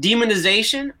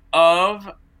demonization of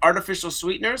artificial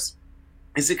sweeteners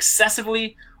is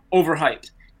excessively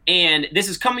overhyped. And this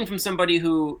is coming from somebody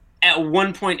who, at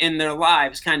one point in their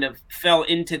lives, kind of fell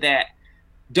into that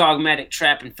dogmatic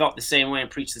trap and felt the same way and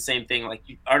preached the same thing. Like,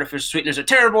 artificial sweeteners are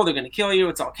terrible. They're going to kill you.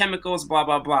 It's all chemicals, blah,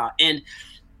 blah, blah. And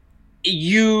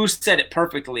you said it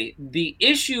perfectly. The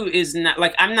issue is not,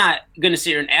 like, I'm not going to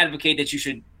sit here and advocate that you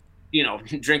should,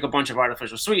 drink a bunch of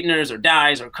artificial sweeteners or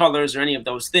dyes or colors or any of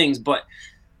those things. But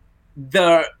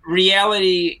the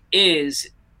reality is,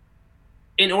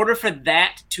 in order for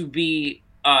that to be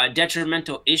a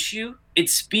detrimental issue, it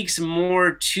speaks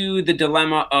more to the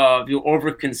dilemma of your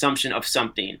overconsumption of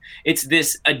something. It's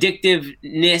this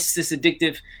addictiveness, this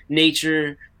addictive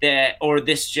nature or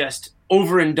this just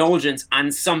overindulgence on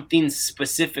something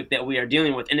specific that we are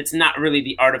dealing with. And it's not really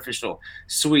the artificial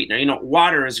sweetener.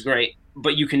 Water is great,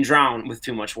 but you can drown with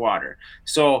too much water.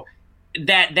 So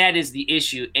that is the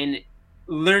issue. And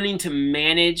learning to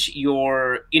manage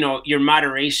your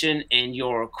moderation and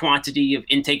your quantity of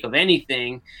intake of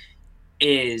anything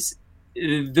is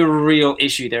the real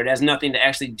issue there. It has nothing to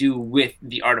actually do with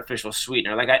the artificial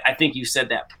sweetener. Like I think you said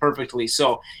that perfectly.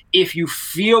 So if you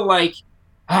feel like,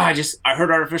 I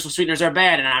heard artificial sweeteners are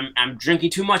bad and I'm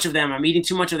drinking too much of them, I'm eating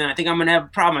too much of them, I think I'm gonna have a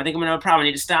problem, I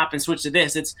need to stop and switch to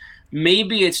this.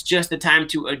 Maybe it's just the time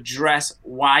to address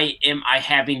why am I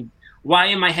having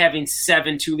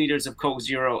 7 2 liters of Coke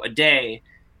Zero a day?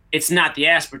 It's not the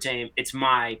aspartame. It's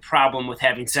my problem with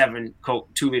having 7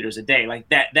 Coke 2 liters a day. Like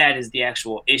that is the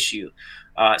actual issue.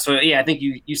 So yeah, I think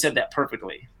you said that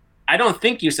perfectly. I don't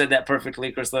think you said that perfectly,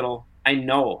 Chris Little. I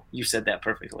know you said that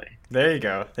perfectly. There you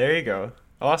go.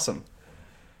 Awesome.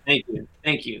 Thank you.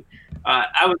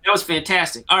 That was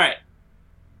fantastic. All right.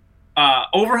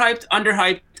 Overhyped,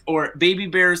 underhyped, or baby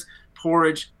bears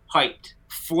porridge hyped?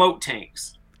 Float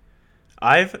tanks.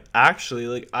 I've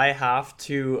actually, I have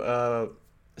to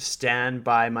stand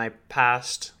by my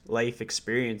past life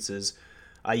experiences.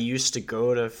 I used to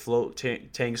go to float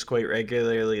tanks quite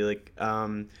regularly.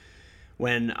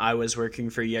 When I was working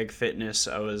for Yeg Fitness,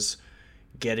 I was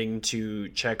getting to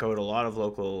check out a lot of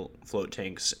local float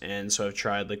tanks. And so I've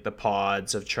tried the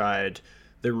pods, I've tried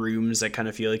the rooms that kind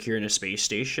of feel like you're in a space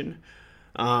station.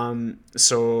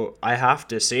 So I have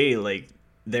to say,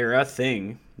 they're a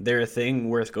thing. They're a thing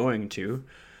worth going to.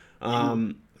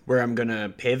 Where I'm going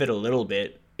to pivot a little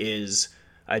bit is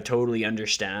I totally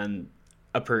understand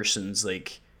a person's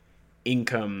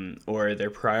income or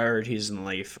their priorities in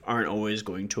life aren't always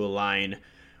going to align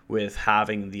with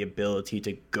having the ability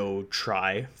to go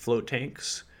try float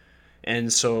tanks.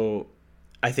 And so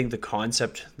I think the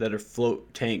concept that a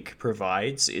float tank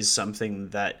provides is something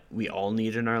that we all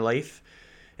need in our life.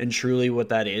 And truly what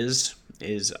that is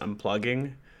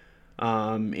unplugging.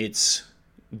 It's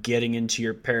getting into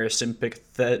your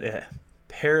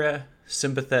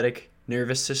parasympathetic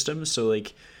nervous system. So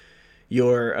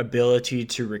your ability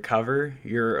to recover,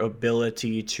 your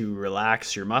ability to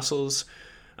relax your muscles,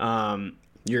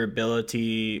 your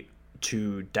ability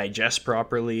to digest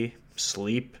properly,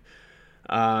 sleep.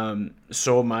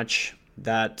 So much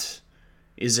that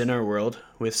is in our world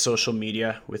with social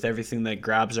media, with everything that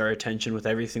grabs our attention, with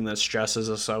everything that stresses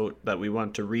us out, that we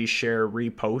want to reshare,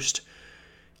 repost,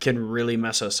 can really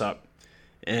mess us up.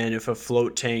 And if a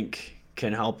float tank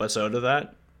can help us out of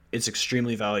that, it's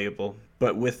extremely valuable.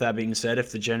 But with that being said,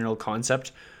 if the general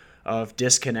concept of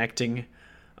disconnecting,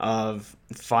 of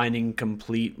finding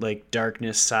complete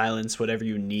darkness, silence, whatever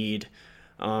you need,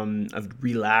 of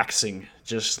relaxing,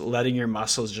 just letting your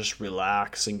muscles just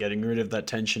relax and getting rid of that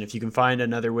tension. If you can find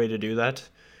another way to do that,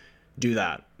 do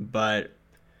that. But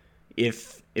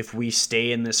if we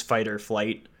stay in this fight or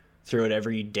flight throughout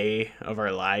every day of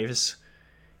our lives,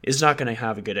 it's not going to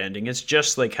have a good ending. It's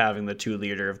just like having the 2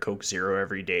 liter of Coke Zero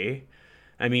every day.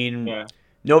 I mean, Yeah.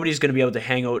 nobody's going to be able to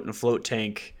hang out in a float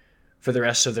tank for the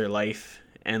rest of their life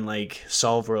and like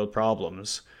solve world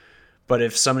problems. But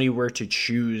if somebody were to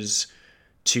choose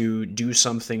to do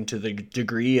something to the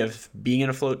degree of being in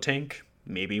a float tank,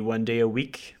 maybe one day a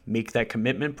week, make that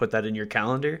commitment, put that in your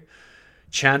calendar,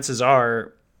 chances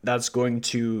are that's going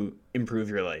to improve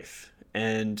your life.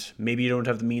 And maybe you don't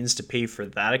have the means to pay for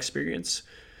that experience.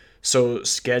 So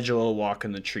schedule a walk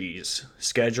in the trees,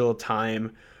 schedule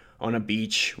time on a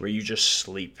beach where you just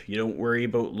sleep. You don't worry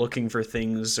about looking for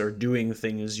things or doing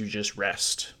things, you just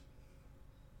rest.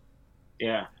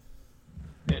 Yeah.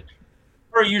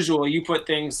 Per usual, you put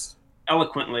things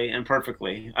eloquently and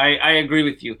perfectly. I agree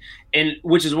with you. And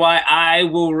which is why I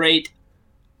will rate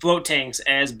float tanks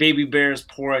as baby bear's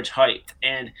porridge height.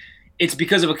 And it's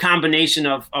because of a combination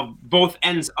of both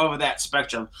ends of that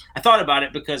spectrum. I thought about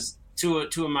it because two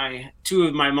of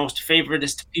my most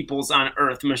favoritist peoples on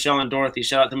earth, Michelle and Dorothy,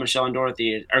 shout out to Michelle and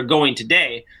Dorothy, are going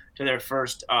today to their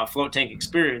first float tank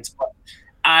experience. But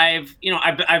I've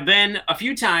been a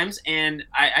few times, and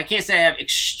I can't say I have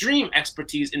extreme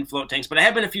expertise in float tanks, but I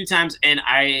have been a few times, and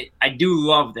I do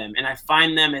love them, and I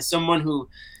find them as someone who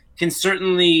can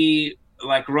certainly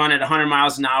like run at 100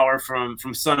 miles an hour from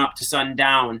sun up to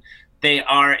sundown. They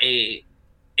are a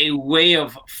way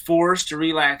of forced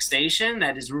relaxation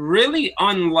that is really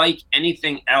unlike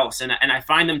anything else, and I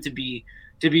find them to be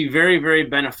very, very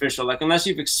beneficial. Like unless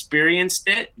you've experienced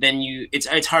it, then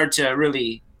it's hard to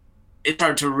really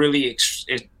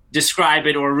describe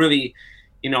it or really,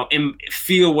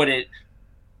 feel what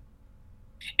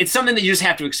it's something that you just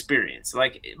have to experience.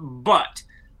 Like, but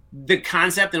the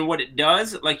concept and what it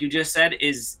does, like you just said,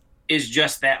 is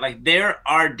just that. Like there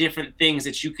are different things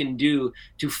that you can do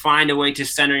to find a way to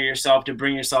center yourself, to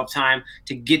bring yourself time,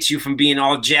 to get you from being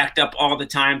all jacked up all the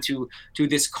time to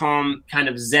this calm kind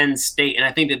of Zen state. And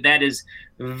I think that is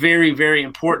very, very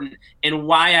important. And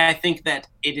why I think that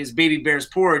it is baby bear's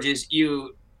porridge is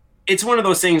it's one of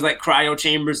those things like cryo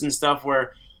chambers and stuff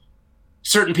where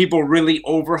certain people really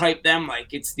overhype them.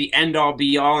 Like it's the end all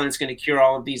be all and it's going to cure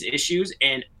all of these issues.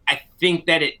 And I think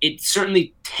that it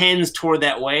certainly tends toward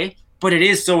that way, but it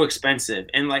is so expensive.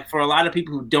 And like for a lot of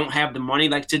people who don't have the money,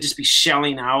 like to just be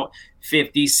shelling out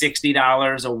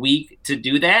 $50-$60 a week to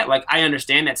do that. Like I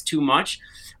understand that's too much,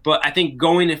 but I think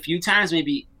going a few times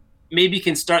maybe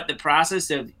can start the process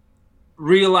of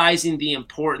realizing the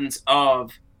importance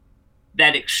of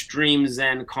that extreme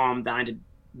Zen calm down to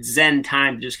Zen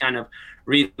time to just kind of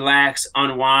relax,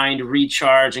 unwind,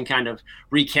 recharge, and kind of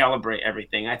recalibrate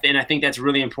everything. And I think that's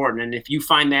really important. And if you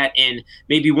find that in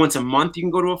maybe once a month you can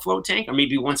go to a float tank, or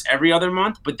maybe once every other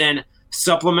month, but then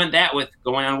supplement that with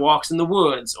going on walks in the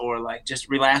woods or like just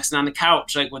relaxing on the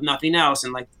couch, like with nothing else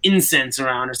and like incense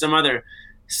around or some other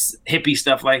hippie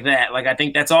stuff like that. Like I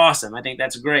think that's awesome. I think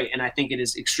that's great. And I think it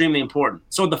is extremely important.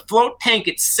 So the float tank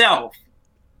itself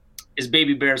is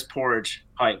baby bear's porridge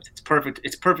height. It's perfect.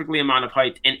 It's perfectly amount of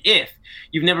height. And if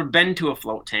you've never been to a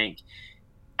float tank,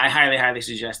 I highly, highly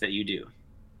suggest that you do.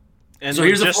 And so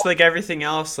here's just like everything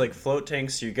else, like float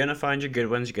tanks, you're going to find your good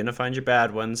ones, you're going to find your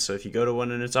bad ones. So if you go to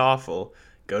one and it's awful,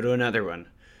 go to another one.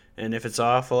 And if it's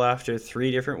awful after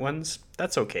 3 different ones,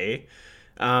 that's okay.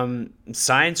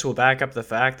 Science will back up the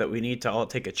fact that we need to all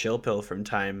take a chill pill from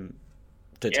time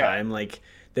to time. Like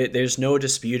there's no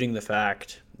disputing the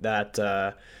fact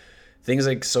that things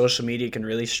like social media can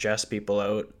really stress people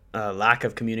out. Lack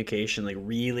of communication, like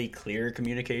really clear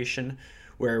communication,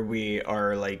 where we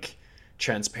are like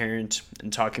transparent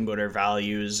and talking about our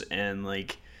values and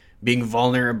like being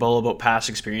vulnerable about past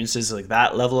experiences, like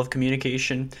that level of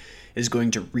communication is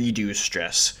going to reduce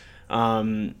stress.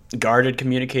 Guarded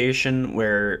communication,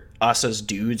 where us as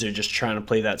dudes are just trying to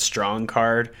play that strong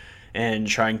card and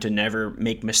trying to never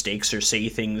make mistakes or say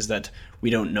things that we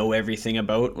don't know everything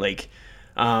about. Like,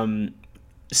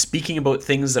 speaking about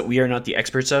things that we are not the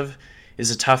experts of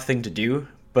is a tough thing to do,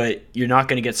 but you're not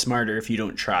going to get smarter if you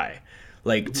don't try.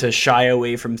 Like, to shy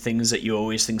away from things that you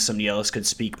always think somebody else could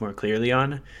speak more clearly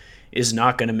on is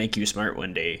not going to make you smart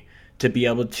one day. To be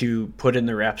able to put in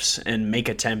the reps and make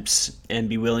attempts and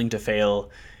be willing to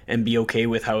fail and be okay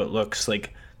with how it looks,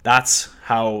 like that's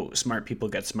how smart people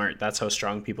get smart. That's how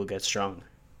strong people get strong.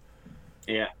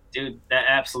 Yeah, dude, that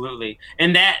absolutely.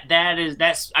 And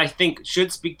that's I think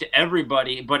should speak to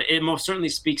everybody, but it most certainly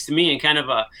speaks to me and kind of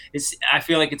I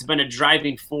feel like it's been a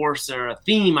driving force or a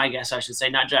theme, I guess I should say,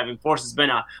 not driving force. It's been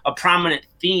a prominent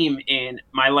theme in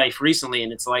my life recently.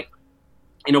 And it's like,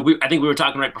 I think we were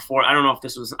talking right before. I don't know if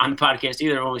this was on the podcast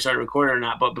either when we started recording or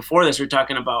not, but before this, we were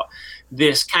talking about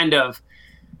this kind of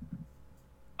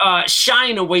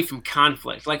shying away from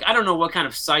conflict. Like, I don't know what kind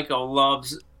of psycho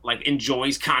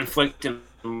enjoys conflict and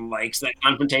likes that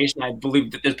confrontation. I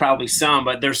believe that there's probably some,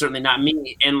 but they're certainly not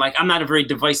me. And like, I'm not a very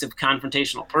divisive,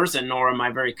 confrontational person, nor am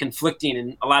I very conflicting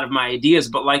in a lot of my ideas.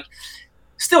 But like,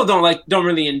 still don't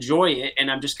really enjoy it.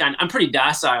 And I'm pretty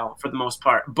docile for the most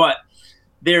part. But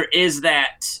there is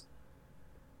that.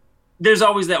 There's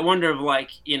always that wonder of like,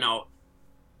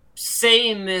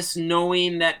 saying this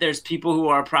knowing that there's people who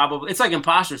are probably, it's like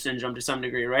imposter syndrome to some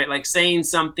degree, right? Like saying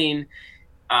something,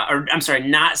 or I'm sorry,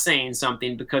 not saying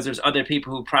something because there's other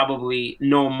people who probably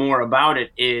know more about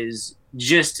it is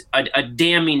just a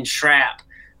damning trap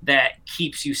that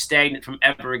keeps you stagnant from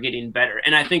ever getting better.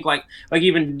 And I think like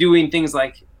even doing things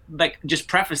like just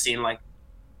prefacing, like,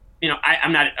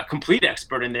 I'm not a complete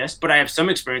expert in this, but I have some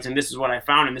experience, and this is what I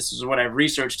found, and this is what I've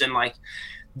researched, and like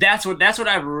that's what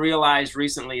I've realized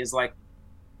recently is like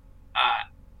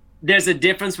there's a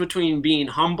difference between being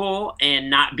humble and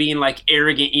not being like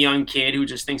arrogant young kid who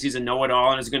just thinks he's a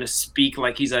know-it-all and is going to speak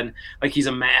like he's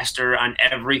a master on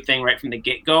everything right from the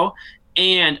get-go,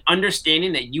 and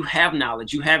understanding that you have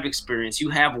knowledge, you have experience,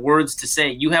 you have words to say,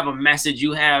 you have a message,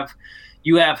 you have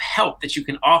help that you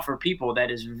can offer people that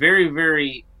is very,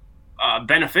 very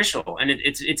beneficial, and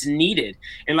it's needed.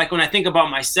 And like when I think about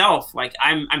myself, like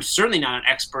I'm certainly not an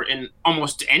expert in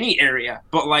almost any area,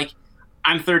 but like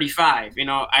I'm 35.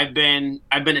 I've been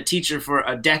a teacher for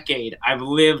a decade. I've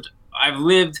lived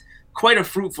quite a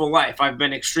fruitful life. I've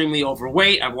been extremely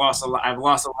overweight. I've lost a lot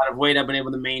of weight. I've been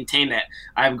able to maintain that.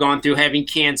 I've gone through having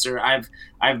cancer.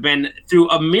 I've been through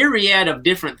a myriad of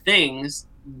different things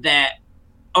that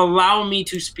allow me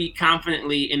to speak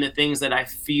confidently in the things that I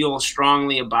feel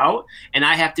strongly about. And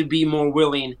I have to be more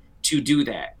willing to do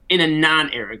that in a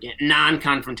non-arrogant,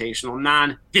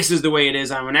 non-confrontational, this is the way it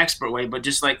is, I'm an expert way, but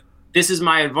just like, this is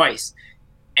my advice.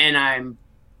 And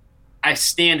I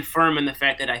stand firm in the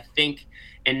fact that I think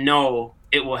and know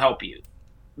it will help you.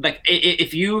 Like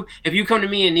if you come to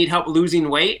me and need help losing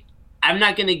weight, I'm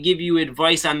not going to give you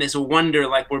advice on this wonder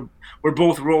like we're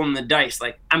both rolling the dice.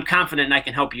 Like I'm confident I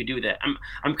can help you do that.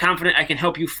 I'm confident I can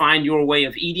help you find your way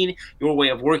of eating, your way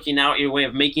of working out, your way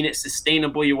of making it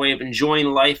sustainable, your way of enjoying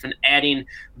life and adding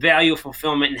value,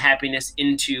 fulfillment, and happiness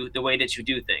into the way that you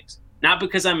do things. Not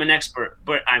because I'm an expert,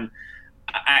 but I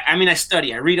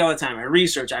study, I read all the time, I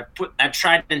research, I've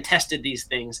tried and tested these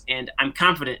things, and I'm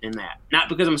confident in that. Not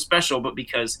because I'm special, but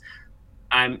because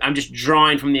I'm just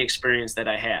drawing from the experience that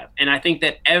I have. And I think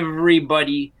that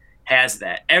everybody has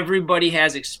that. Everybody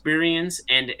has experience,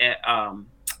 and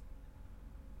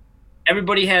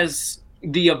everybody has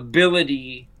the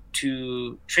ability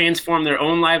to transform their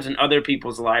own lives and other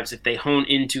people's lives if they hone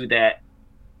into that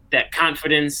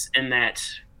confidence and that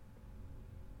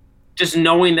just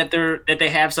knowing that they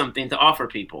have something to offer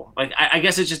people. Like I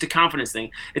guess it's just a confidence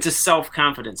thing. It's a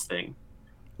self-confidence thing.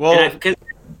 Well,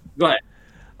 go ahead.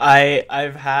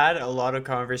 I've had a lot of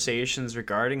conversations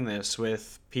regarding this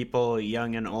with people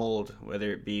young and old,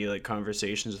 whether it be like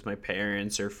conversations with my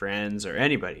parents or friends or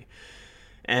anybody.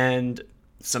 And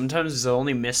sometimes the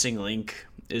only missing link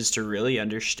is to really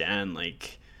understand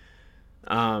like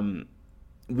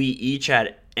we each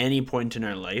at any point in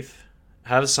our life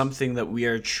have something that we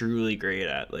are truly great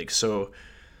at. Like so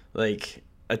like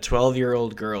a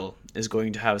 12-year-old girl is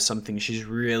going to have something she's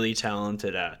really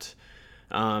talented at.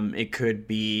 It could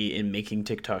be in making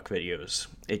TikTok videos.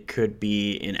 It could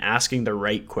be in asking the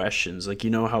right questions. Like,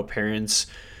 how parents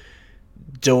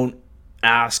don't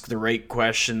ask the right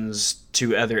questions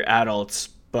to other adults,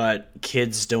 but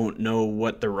kids don't know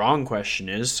what the wrong question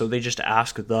is, so they just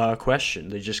ask the question.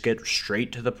 They just get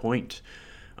straight to the point.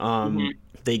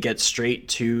 They get straight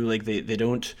to, like, they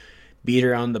don't beat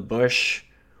around the bush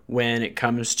when it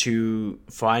comes to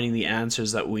finding the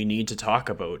answers that we need to talk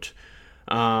about.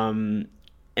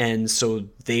 And so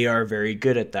they are very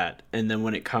good at that. And then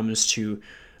when it comes to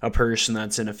a person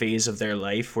that's in a phase of their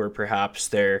life where perhaps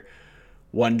they're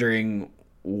wondering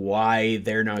why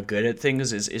they're not good at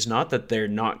things, is not that they're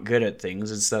not good at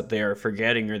things, it's that they are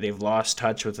forgetting or they've lost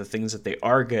touch with the things that they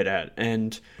are good at.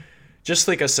 And just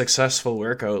like a successful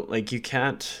workout, like you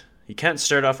can't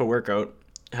start off a workout,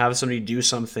 have somebody do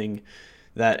something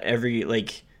that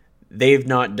they've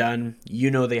not done,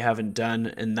 they haven't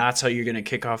done, and that's how you're going to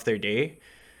kick off their day.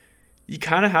 You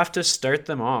kind of have to start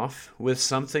them off with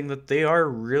something that they are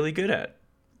really good at,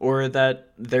 or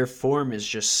that their form is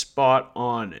just spot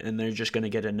on and they're just going to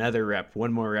get another rep,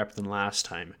 one more rep than last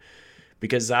time,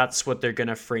 because that's what they're going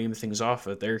to frame things off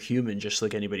of. They're human just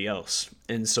like anybody else.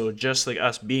 And so just like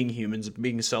us being humans,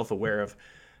 being self-aware of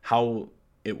how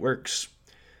it works,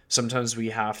 sometimes we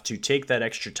have to take that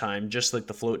extra time, just like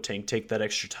the float tank, take that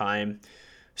extra time,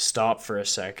 stop for a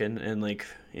second. And like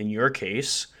in your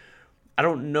case, I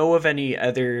don't know of any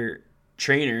other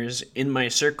trainers in my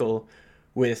circle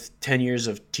with 10 years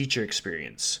of teacher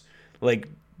experience. Like,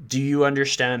 do you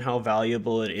understand how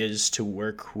valuable it is to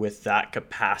work with that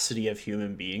capacity of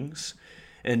human beings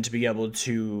and to be able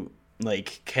to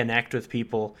like connect with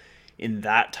people in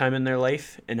that time in their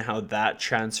life and how that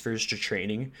transfers to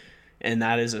training? And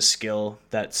that is a skill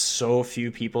that so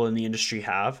few people in the industry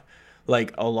have.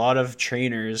 Like, a lot of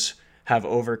trainers have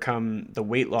overcome the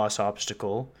weight loss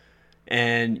obstacle,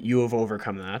 and you have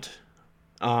overcome that.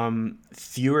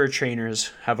 Fewer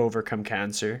trainers have overcome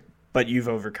cancer, but you've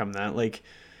overcome that. Like,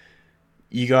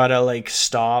 you gotta like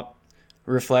stop,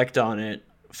 reflect on it,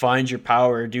 find your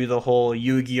power, do the whole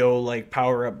Yu-Gi-Oh like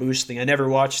power up boost thing. I never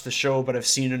watched the show, but I've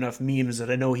seen enough memes that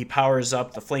I know he powers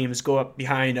up, the flames go up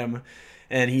behind him,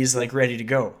 and he's like ready to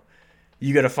go.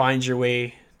 You gotta find your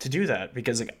way to do that,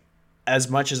 because like, as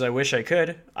much as I wish I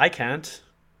could, I can't.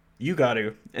 You got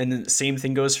to. And the same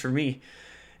thing goes for me.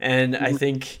 And I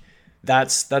think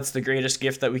that's the greatest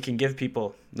gift that we can give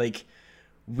people. Like,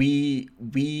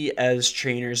 we as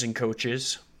trainers and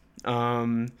coaches,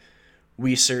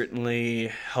 we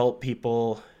certainly help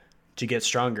people to get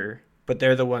stronger, but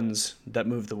they're the ones that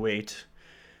move the weight.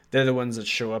 They're the ones that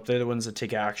show up. They're the ones that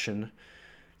take action.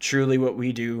 Truly what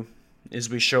we do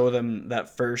is we show them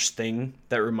that first thing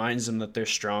that reminds them that they're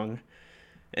strong,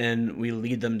 and we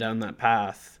lead them down that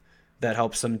path that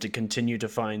helps them to continue to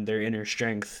find their inner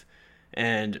strength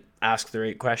and ask the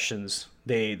right questions.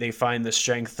 They find the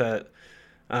strength that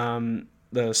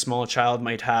the small child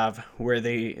might have, where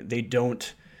they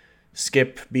don't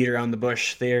skip, beat around the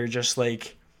bush. They're just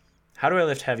like, how do I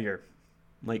lift heavier?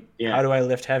 Like, how do I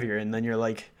lift heavier? And then you're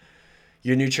like,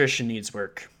 your nutrition needs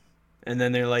work. And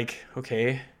then they're like,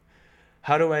 okay,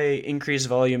 how do I increase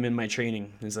volume in my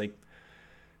training? It's like,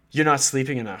 you're not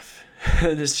sleeping enough.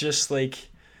 It's just like,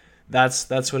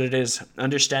 that's what it is.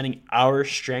 Understanding our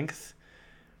strength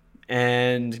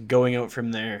and going out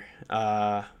from there.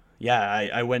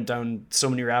 I went down so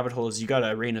many rabbit holes. You got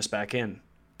to rein us back in.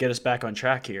 Get us back on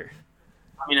track here.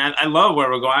 I mean, I love where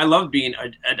we're going. I love being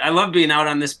out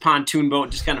on this pontoon boat,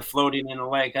 just kind of floating in a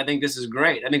lake. I think this is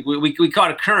great. I think we caught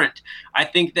a current. I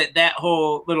think that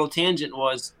whole little tangent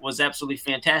was absolutely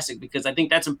fantastic, because I think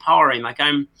that's empowering. Like,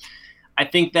 I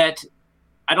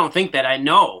don't think that I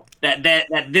know that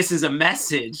this is a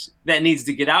message that needs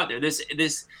to get out there.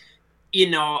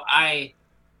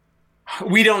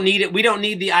 We don't need it. We don't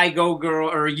need the I go girl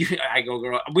or I go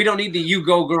girl. We don't need the you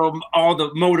go girl, all the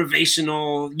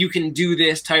motivational, you can do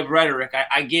this type rhetoric.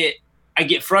 I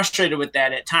get frustrated with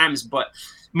that at times, but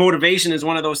motivation is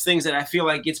one of those things that I feel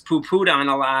like gets poo-pooed on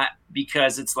a lot,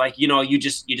 because it's like, you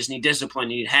just need discipline,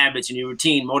 you need habits, you need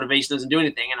routine. Motivation doesn't do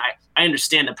anything. And I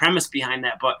understand the premise behind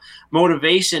that, but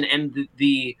motivation and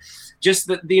the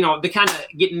kind of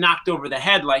getting knocked over the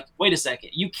head, like, wait a second,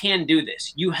 you can do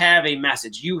this. You have a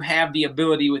message. You have the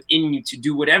ability within you to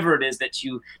do whatever it is that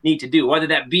you need to do, whether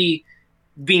that be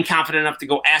being confident enough to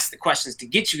go ask the questions to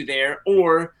get you there,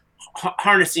 or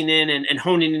harnessing in and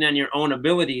honing in on your own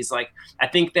abilities. Like, I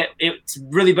think that it's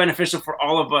really beneficial for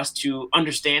all of us to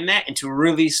understand that and to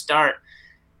really start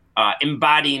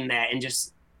embodying that and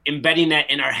just embedding that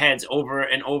in our heads over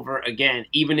and over again,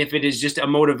 even if it is just a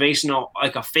motivational,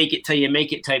 like a fake it till you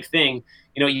make it type thing.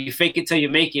 You fake it till you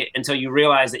make it until you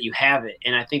realize that you have it.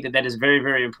 And I think that is very,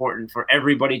 very important for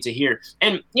everybody to hear.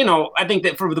 And, I think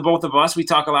that for the both of us, we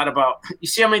talk a lot about, you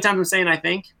see how many times I'm saying, I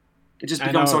think it just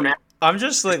becomes so natural. I'm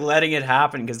just like letting it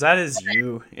happen, because that is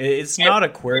you. It's not a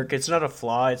quirk. It's not a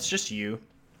flaw. It's just you.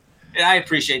 I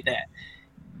appreciate that.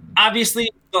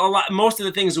 Obviously, most of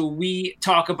the things we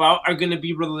talk about are going to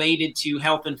be related to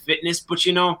health and fitness, but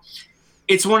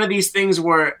it's one of these things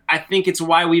where I think it's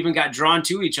why we even got drawn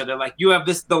to each other. Like, you have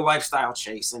the lifestyle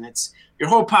chase, and it's your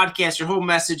whole podcast, your whole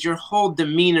message, your whole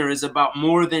demeanor is about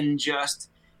more than just,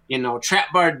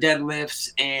 trap bar deadlifts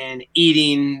and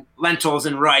eating lentils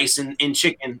and rice and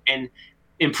chicken and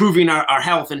improving our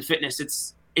health and fitness.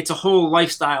 It's a whole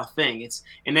lifestyle thing.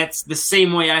 And that's the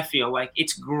same way I feel. Like,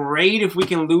 it's great if we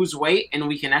can lose weight and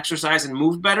we can exercise and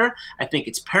move better. I think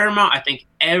it's paramount. I think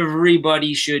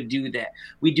everybody should do that.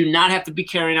 We do not have to be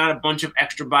carrying out a bunch of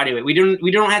extra body weight.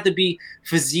 We don't have to be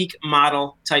physique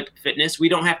model type fitness. We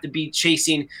don't have to be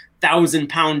chasing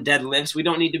 1,000-pound deadlifts. We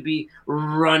don't need to be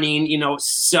running,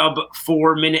 sub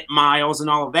 4-minute miles and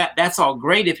all of that. That's all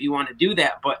great if you want to do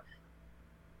that, but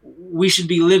we should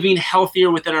be living healthier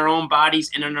within our own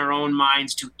bodies and in our own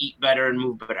minds to eat better and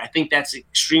move better. I think that's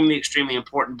extremely, extremely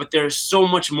important. But there's so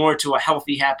much more to a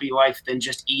healthy, happy life than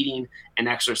just eating and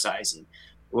exercising.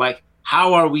 Like,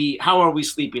 how are we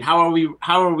sleeping? How are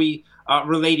we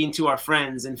relating to our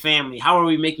friends and family? How are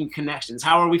we making connections?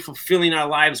 How are we fulfilling our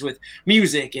lives with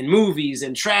music and movies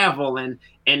and travel and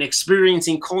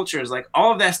experiencing cultures? Like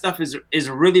all of that stuff is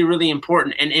really, really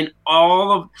important. And in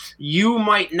all of, you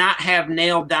might not have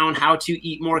nailed down how to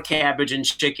eat more cabbage and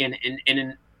chicken in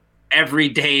an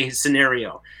everyday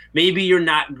scenario. Maybe you're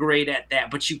not great at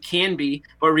that, but you can be.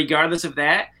 But regardless of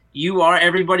that, you are,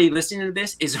 everybody listening to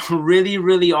this is really,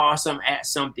 really awesome at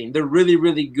something. They're really,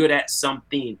 really good at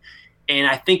something. And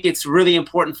I think it's really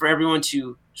important for everyone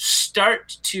to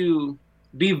start to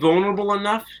be vulnerable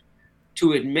enough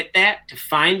to admit that, to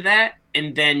find that,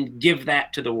 and then give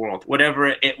that to the world, whatever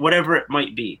it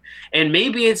might be. And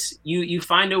maybe it's you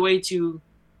find a way to,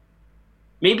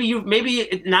 maybe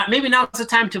now's the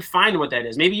time to find what that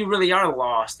is. Maybe you really are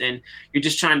lost and you're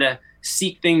just trying to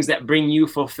seek things that bring you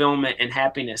fulfillment and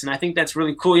happiness. And I think that's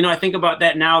really cool. I think about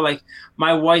that now. Like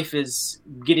my wife is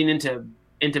getting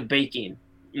into baking.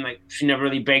 Like she never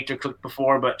really baked or cooked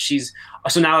before, but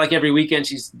so now like every weekend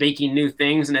she's baking new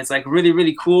things, and it's like really,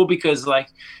 really cool because like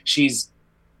she's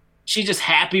just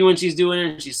happy when she's doing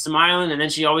it and she's smiling, and then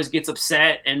she always gets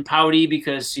upset and pouty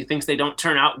because she thinks they don't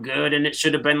turn out good and it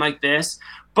should have been like this.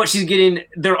 But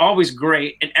they're always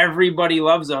great and everybody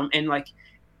loves them. And like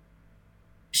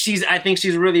I think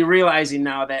she's really realizing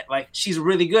now that like she's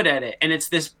really good at it, and it's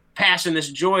this passion, this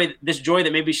joy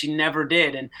that maybe she never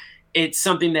did. And it's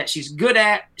something that she's good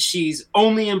at, she's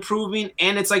only improving,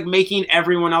 and it's like making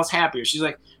everyone else happier. She's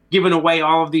like giving away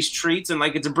all of these treats, and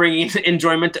like it's bringing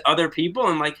enjoyment to other people.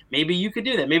 And like maybe you could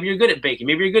do that. Maybe you're good at baking,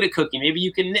 maybe you're good at cooking, maybe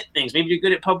you can knit things, maybe you're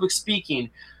good at public speaking.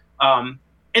 And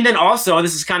then also,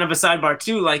 this is kind of a sidebar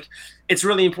too, like it's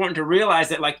really important to realize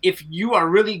that like if you are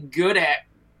really good at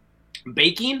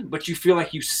baking but you feel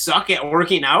like you suck at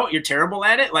working out, you're terrible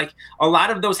at it, like a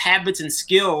lot of those habits and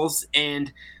skills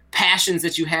and passions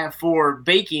that you have for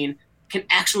baking can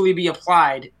actually be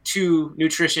applied to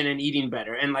nutrition and eating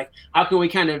better. And like how can we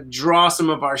kind of draw some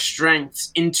of our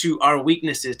strengths into our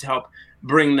weaknesses to help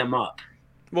bring them up?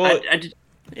 Well,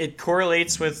 it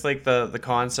correlates with like the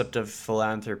concept of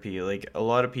philanthropy. Like a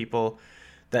lot of people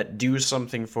that do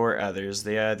something for others,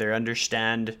 they either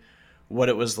understand what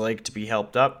it was like to be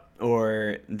helped up,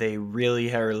 or they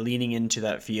really are leaning into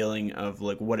that feeling of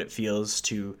like what it feels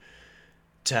to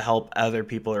help other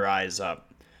people rise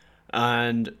up.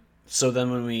 And so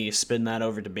then when we spin that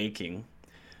over to baking,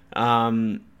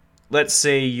 let's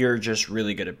say you're just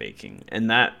really good at baking, and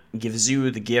that gives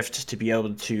you the gift to be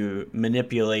able to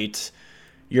manipulate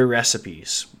your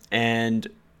recipes. And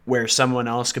where someone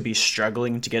else could be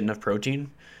struggling to get enough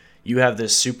protein, you have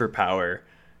this superpower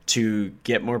to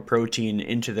get more protein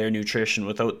into their nutrition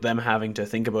without them having to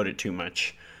think about it too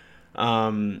much.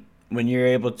 When you're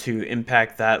able to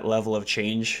impact that level of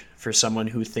change for someone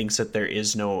who thinks that there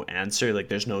is no answer, like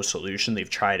there's no solution, they've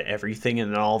tried everything,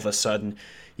 and then all of a sudden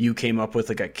you came up with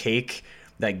like a cake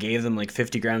that gave them like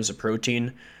 50 grams of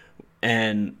protein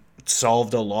and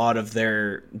solved a lot of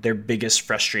their biggest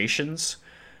frustrations,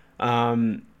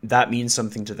 that means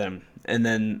something to them. And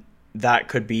then that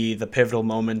could be the pivotal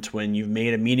moment when you've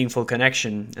made a meaningful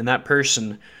connection, and that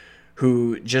person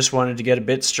who just wanted to get a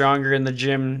bit stronger in the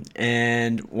gym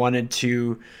and wanted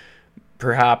to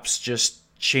perhaps just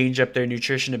change up their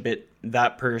nutrition a bit,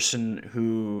 that person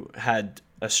who had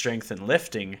a strength in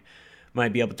lifting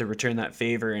might be able to return that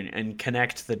favor and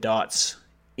connect the dots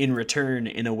in return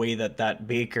in a way that that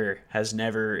baker has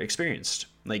never experienced.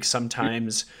 Like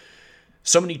sometimes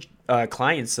so many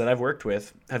clients that I've worked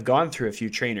with have gone through a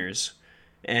few trainers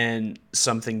and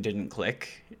something didn't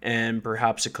click, and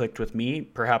perhaps it clicked with me,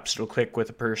 perhaps it'll click with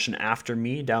a person after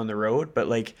me down the road. But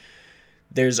like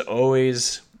there's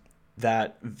always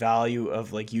that value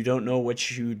of like you don't know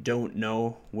what you don't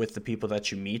know with the people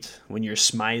that you meet. When you're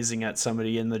smizing at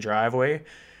somebody in the driveway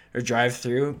or drive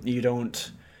through, you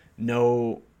don't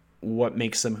know what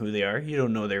makes them who they are. You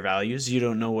don't know their values. You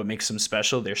don't know what makes them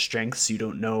special, their strengths. You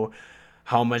don't know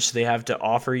how much they have to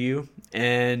offer you.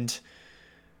 And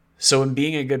so in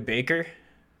being a good baker,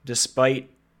 despite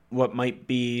what might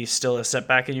be still a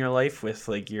setback in your life with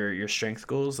like your strength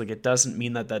goals, like it doesn't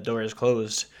mean that that door is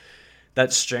closed.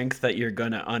 That strength that you're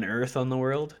going to unearth on the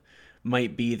world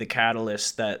might be the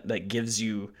catalyst that gives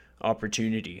you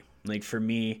opportunity. Like for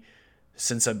me,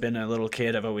 since I've been a little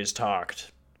kid, I've always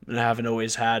talked, and I haven't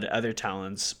always had other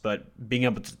talents, but being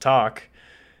able to talk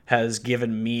has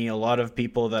given me a lot of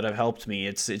people that have helped me.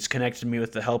 It's connected me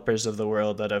with the helpers of the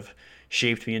world that have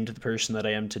shaped me into the person that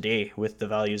I am today with the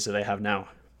values that I have now.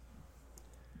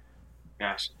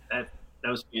 Gosh, that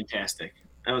was fantastic.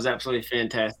 That was absolutely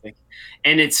fantastic.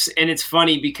 And it's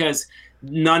funny because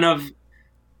none of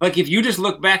like if you just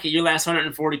look back at your last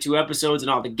 142 episodes and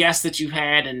all the guests that you've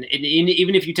had, and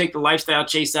even if you take the lifestyle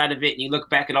chase side of it and you look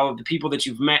back at all of the people that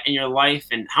you've met in your life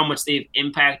and how much they've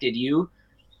impacted you,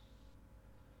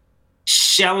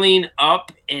 shelling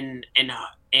up and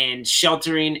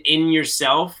sheltering in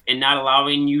yourself and not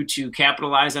allowing you to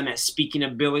capitalize on that speaking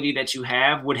ability that you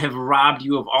have would have robbed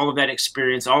you of all of that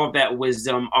experience, all of that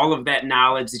wisdom, all of that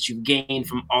knowledge that you've gained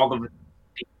from all of it.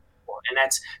 And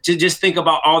that's to just think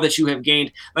about all that you have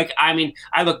gained. Like, I mean,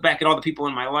 I look back at all the people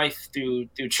in my life through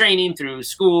training, through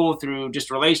school, through just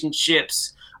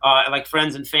relationships, like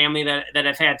friends and family that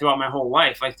I've had throughout my whole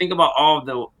life. Like, think about all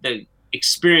of the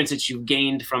experience that you've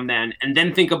gained from them, and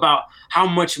then think about how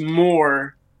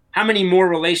many more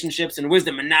relationships and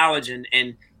wisdom and knowledge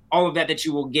and all of that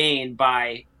you will gain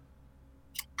by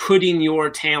putting your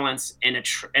talents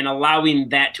and allowing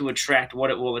that to attract what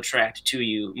it will attract to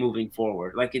you moving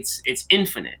forward. Like it's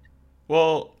infinite.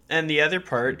 Well, and the other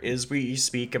part is we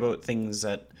speak about things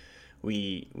that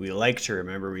we like to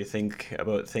remember. We think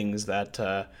about things that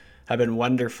have been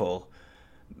wonderful,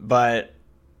 but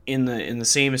in the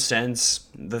same sense,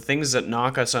 the things that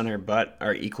knock us on our butt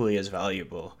are equally as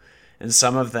valuable, and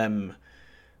some of them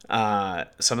are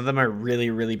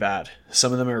really really bad.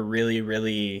 Some of them are really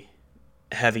really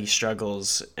heavy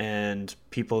struggles, and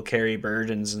people carry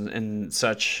burdens and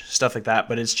such stuff like that.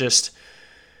 But it's just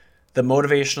the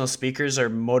motivational speakers are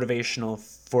motivational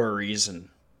for a reason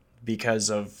because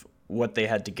of what they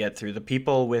had to get through. The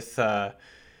people with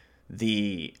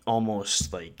the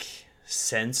almost like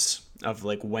sense of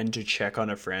like when to check on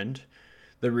a friend,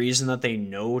 the reason that they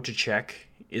know to check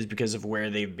is because of where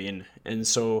they've been. And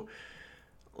so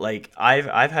like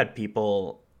I've had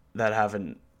people that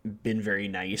haven't been very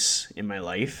nice in my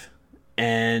life,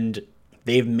 and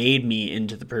they've made me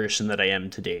into the person that I am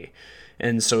today.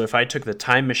 And so if I took the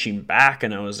time machine back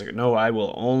and I was like, no, I'm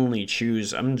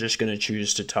just going to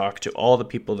choose to talk to all the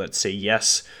people that say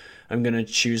yes. I'm going to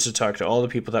choose to talk to all the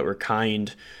people that were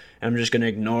kind. I'm just going to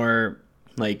ignore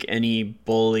like any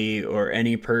bully or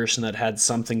any person that had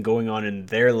something going on in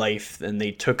their life and they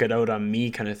took it out on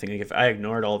me kind of thing. Like if I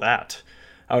ignored all that,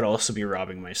 I would also be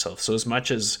robbing myself. So as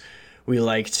much as we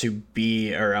like to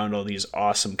be around all these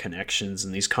awesome connections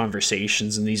and these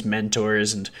conversations and these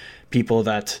mentors and people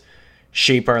that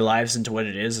shape our lives into what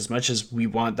it is, as much as we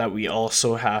want that, we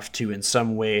also have to in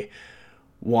some way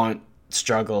want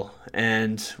struggle,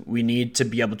 and we need to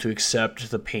be able to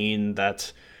accept the pain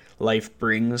that life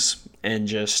brings and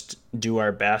just do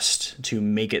our best to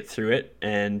make it through it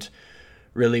and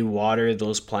really water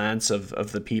those plants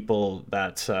of the people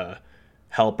that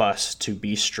help us to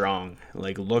be strong.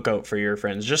 Like look out for your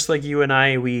friends, just like you and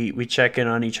I, we check in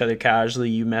on each other casually.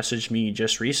 You messaged me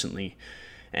just recently,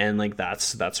 and like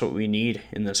that's what we need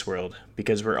in this world,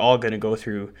 because we're all going to go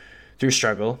through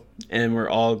struggle, and we're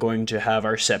all going to have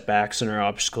our setbacks and our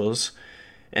obstacles,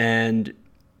 and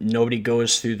nobody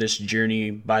goes through this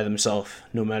journey by themselves,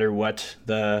 no matter what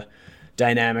the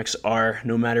dynamics are,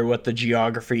 no matter what the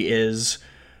geography is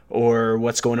or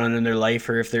what's going on in their life,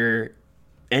 or if they're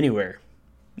anywhere.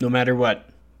 No matter what,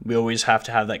 we always have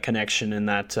to have that connection and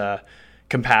that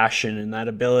compassion and that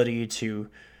ability to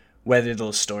weather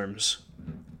those storms.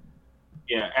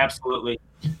 Yeah, absolutely.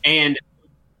 And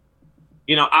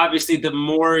obviously the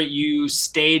more you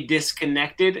stay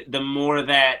disconnected, the more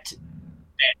that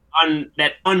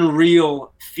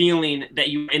unreal feeling that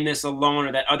you're in this alone,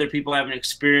 or that other people haven't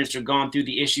experienced or gone through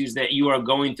the issues that you are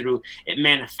going through, it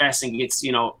manifests and gets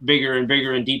bigger and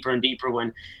bigger and deeper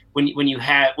when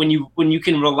you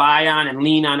can rely on and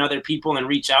lean on other people and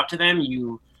reach out to them,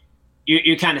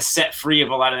 you're kind of set free of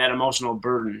a lot of that emotional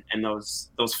burden and those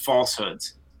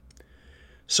falsehoods.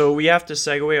 So we have to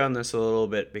segue on this a little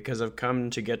bit, because I've come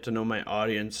to get to know my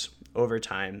audience over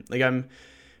time. Like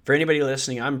for anybody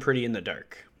listening, I'm pretty in the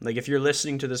dark. Like if you're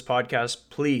listening to this podcast,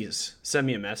 please send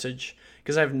me a message,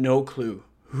 because I have no clue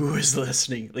who is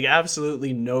listening. Like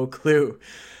absolutely no clue.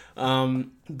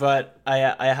 But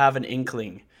I have an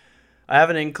inkling. I have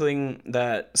an inkling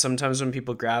that sometimes when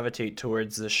people gravitate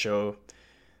towards this show,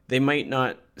 they might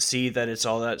not see that it's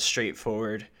all that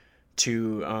straightforward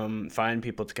to find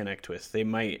people to connect with. They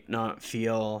might not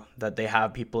feel that they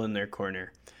have people in their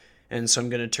corner. And so I'm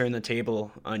going to turn the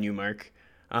table on you, Mark.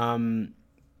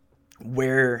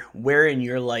 Where in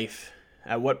your life,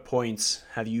 at what points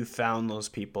have you found those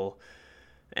people?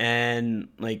 And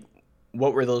like,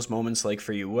 what were those moments like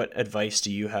for you? What advice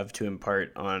do you have to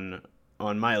impart on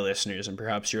my listeners, and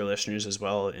perhaps your listeners as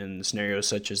well, in scenarios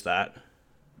such as that?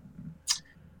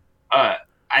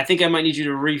 I think I might need you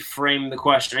to reframe the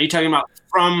question. Are you talking about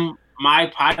from my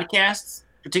podcasts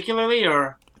particularly,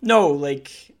 or? No,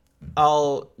 like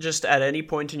I'll just at any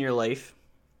point in your life,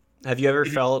 Have you ever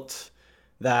felt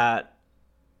that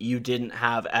you didn't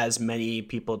have as many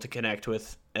people to connect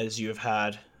with as you have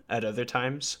had at other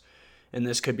times? And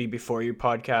this could be before your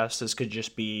podcast. This could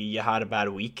just be you had a bad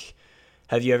week.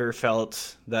 Have you ever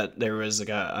felt that there was like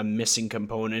a missing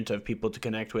component of people to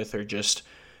connect with, or just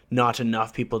not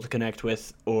enough people to connect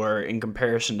with, or in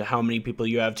comparison to how many people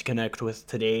you have to connect with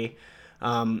today,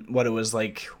 what it was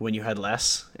like when you had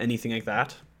less? Anything like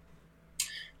that?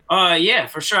 Yeah,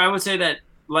 for sure. I would say that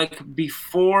like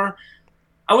before,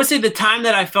 I would say the time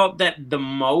that I felt that the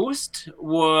most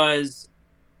was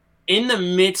in the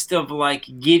midst of like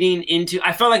getting into,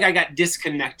 I felt like I got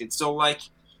disconnected. So like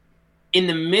in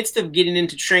the midst of getting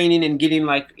into training and getting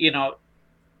like,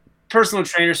 personal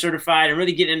trainer certified and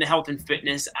really getting into health and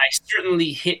fitness, I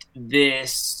certainly hit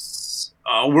this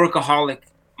workaholic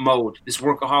mode, this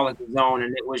workaholic zone,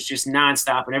 and it was just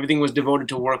nonstop, and everything was devoted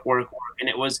to work, work, work, and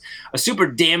it was a super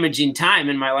damaging time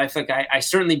in my life. Like I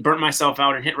certainly burnt myself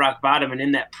out and hit rock bottom, and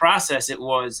in that process, it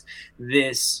was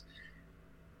this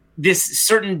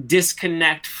certain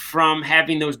disconnect from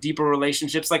having those deeper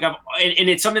relationships. Like and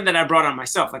it's something that I brought on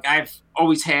myself. Like I've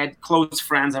always had close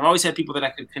friends. I've always had people that I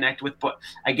could connect with, but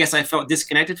I guess I felt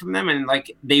disconnected from them and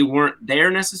like they weren't there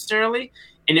necessarily.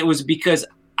 And it was because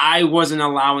I wasn't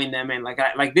allowing them in.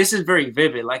 Like this is very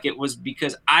vivid. Like it was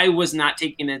because I was not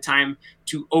taking the time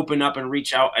to open up and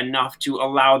reach out enough to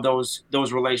allow those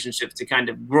relationships to kind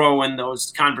of grow, and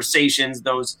those conversations,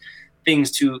 those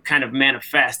things to kind of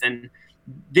manifest. And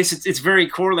it's very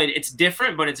correlated. It's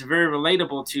different, but it's very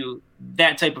relatable to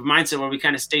that type of mindset where we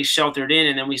kind of stay sheltered in,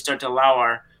 and then we start to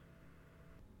allow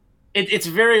it's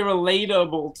very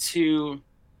relatable to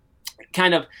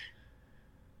kind of,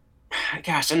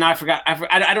 gosh, and now I forgot.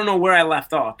 I don't know where I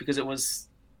left off, because it was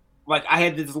like I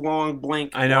had this long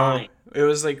blank I know. line. It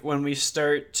was like when we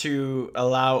start to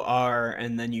allow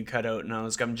and then you cut out, and I'm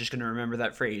just going to remember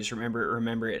that phrase.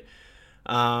 Remember it.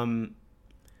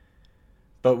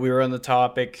 But we were on the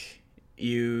topic,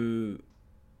 you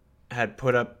had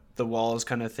put up the walls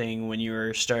kind of thing when you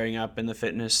were starting up in the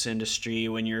fitness industry,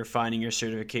 when you were finding your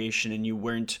certification and you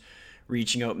weren't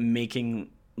reaching out and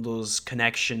making those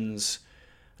connections,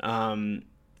 and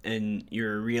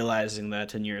you're realizing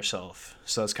that in yourself.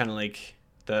 So it's kind of like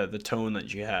the tone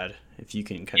that you had, if you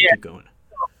can kind of keep going.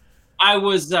 I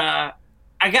was I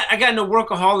got into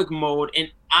workaholic mode,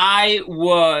 and I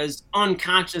was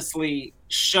unconsciously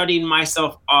shutting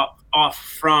myself off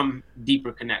from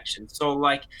deeper connection. So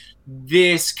like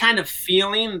this kind of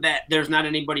feeling that there's not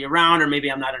anybody around, or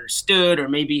maybe I'm not understood, or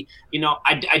maybe,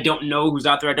 I don't know who's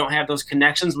out there. I don't have those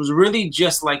connections, was really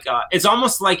just like, it's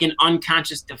almost like an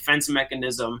unconscious defense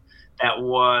mechanism that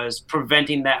was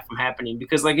preventing that from happening.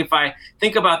 Because like, if I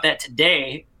think about that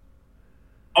today,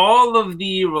 all of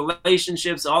the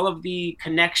relationships, all of the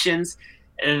connections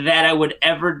that I would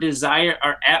ever desire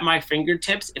are at my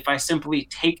fingertips if I simply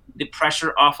take the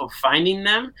pressure off of finding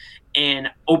them and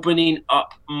opening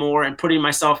up more and putting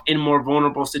myself in more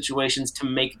vulnerable situations to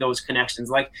make those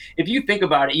connections. Like if you think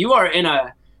about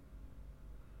it,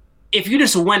 if you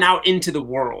just went out into the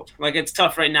world, like it's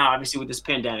tough right now, obviously with this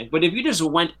pandemic, but if you just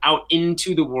went out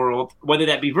into the world, whether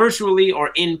that be virtually or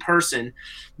in person,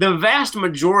 the vast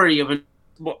majority of it,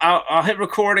 I'll hit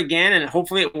record again and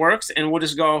hopefully it works, and we'll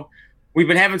just go. We've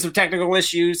been having some technical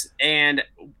issues, and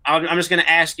I'm just going to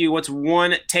ask you what's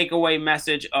one takeaway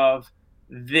message of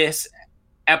this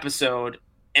episode,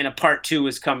 and a part 2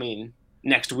 is coming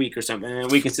next week or something,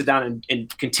 and we can sit down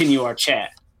and continue our chat.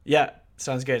 Yeah,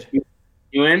 sounds good.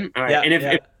 You in? All right. Yeah, and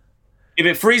if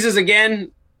it freezes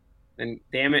again, then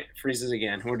damn it, freezes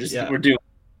again. We're doing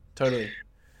totally.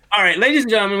 All right, ladies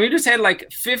and gentlemen, we just had like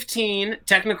 15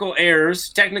 technical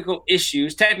errors, technical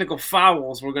issues, technical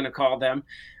fouls, we're going to call them.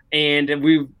 And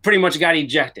we pretty much got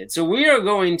ejected. So we are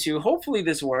going to, hopefully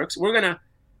this works.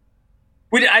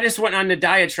 I just went on the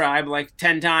diatribe like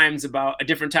 10 times about a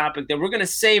different topic that we're going to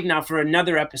save now for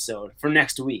another episode for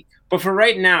next week. But for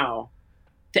right now,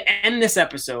 to end this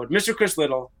episode, Mr. Chris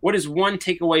Little, what is one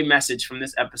takeaway message from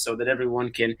this episode that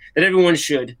everyone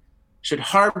should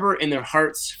harbor in their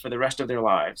hearts for the rest of their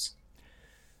lives?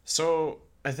 So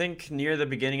I think near the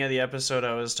beginning of the episode,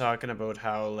 I was talking about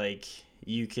how like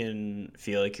you can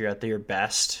feel like you're at your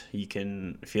best. You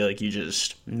can feel like you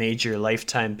just made your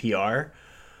lifetime PR.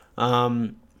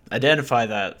 Identify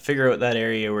that, figure out that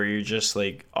area where you're just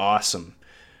like awesome,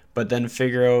 but then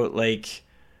figure out like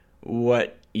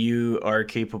what you are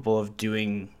capable of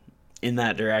doing in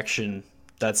that direction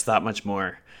that's that much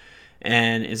more.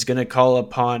 And it's going to call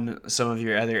upon some of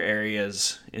your other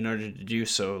areas in order to do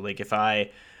so. Like if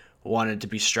I wanted to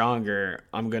be stronger,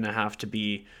 I'm going to have to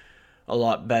be a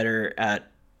lot better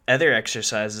at other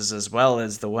exercises as well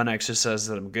as the one exercise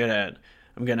that I'm good at.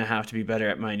 I'm going to have to be better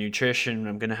at my nutrition.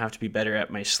 I'm going to have to be better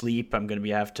at my sleep. I'm going to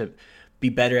have to be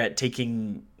better at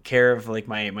taking care of like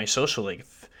my social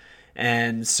life.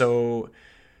 And so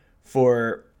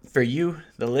for you,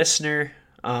 the listener,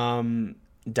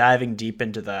 diving deep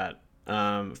into that,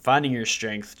 finding your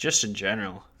strength just in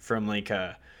general from like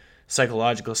a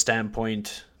psychological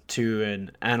standpoint to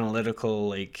an analytical,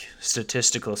 like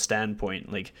statistical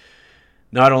standpoint, like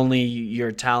not only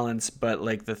your talents but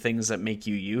like the things that make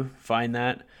you you. Find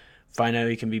out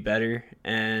you can be better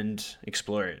and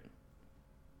explore it.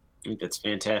 I think that's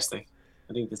fantastic.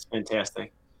 I think that's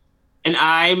fantastic. And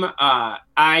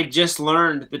I just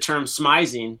learned the term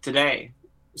smizing today.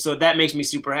 So that makes me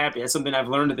super happy. That's something I've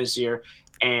learned this year.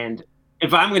 And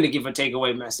if I'm going to give a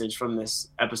takeaway message from this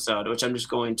episode, which I'm just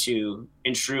going to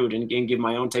intrude and give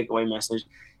my own takeaway message,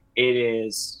 it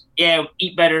is, yeah,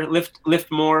 eat better,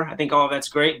 lift more. I think all of that's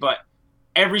great, but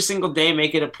every single day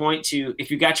make it a point to,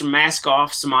 if you got your mask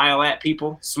off, smile at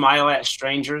people, smile at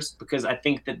strangers, because I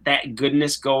think that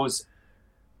goodness goes,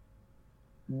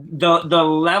 the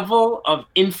level of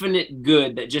infinite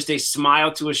good that just a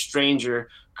smile to a stranger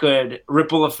could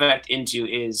ripple effect into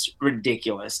is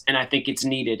ridiculous, and I think it's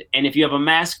needed. And if you have a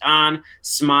mask on,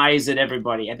 smize at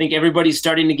everybody. I think everybody's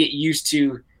starting to get used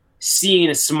to seeing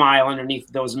a smile underneath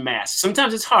those masks.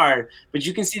 Sometimes it's hard, but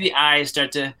you can see the eyes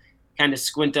start to kind of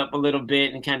squint up a little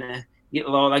bit and kind of get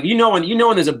low. Like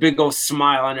when there's a big old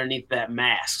smile underneath that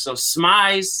mask. So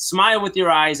smile with your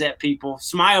eyes at people,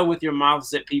 smile with your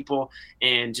mouths at people,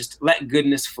 and just let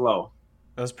goodness flow.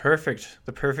 That was perfect.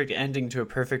 The perfect ending to a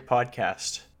perfect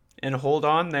podcast. And hold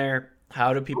on there.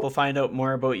 How do people find out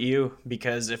more about you?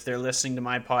 Because if they're listening to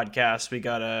my podcast, we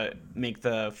gotta make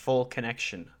the full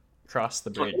connection, cross the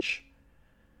bridge.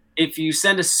 If you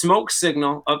send a smoke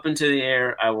signal up into the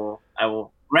air, I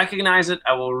will recognize it,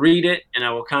 I will read it, and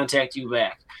I will contact you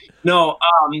back. No,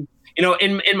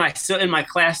 in my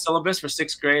class syllabus for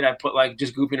 6th grade, I put like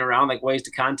just goofing around like ways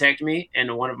to contact me,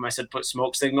 and one of them I said put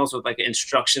smoke signals with like an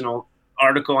instructional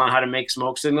article on how to make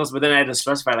smoke signals. But then I had to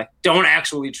specify like, don't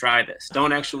actually try this.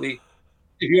 Don't actually.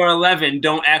 If you're 11,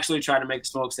 don't actually try to make a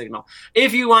smoke signal.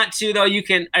 If you want to, though, you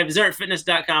can at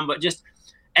zaratefitness.com, but just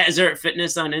at Zarat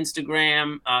Fitness on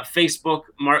Instagram, Facebook,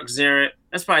 Mark Zarat.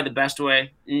 That's probably the best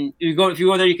way. And if you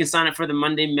go there, you can sign up for the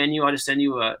Monday menu. I'll just send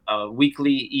you a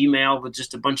weekly email with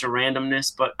just a bunch of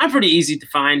randomness, but I'm pretty easy to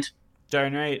find.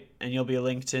 Darn right. And you'll be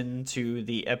linked into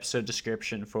the episode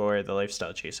description for the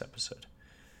Lifestyle Chase episode.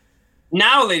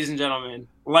 Now, ladies and gentlemen,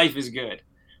 life is good.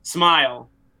 Smile.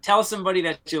 Tell somebody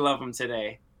that you love them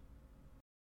today.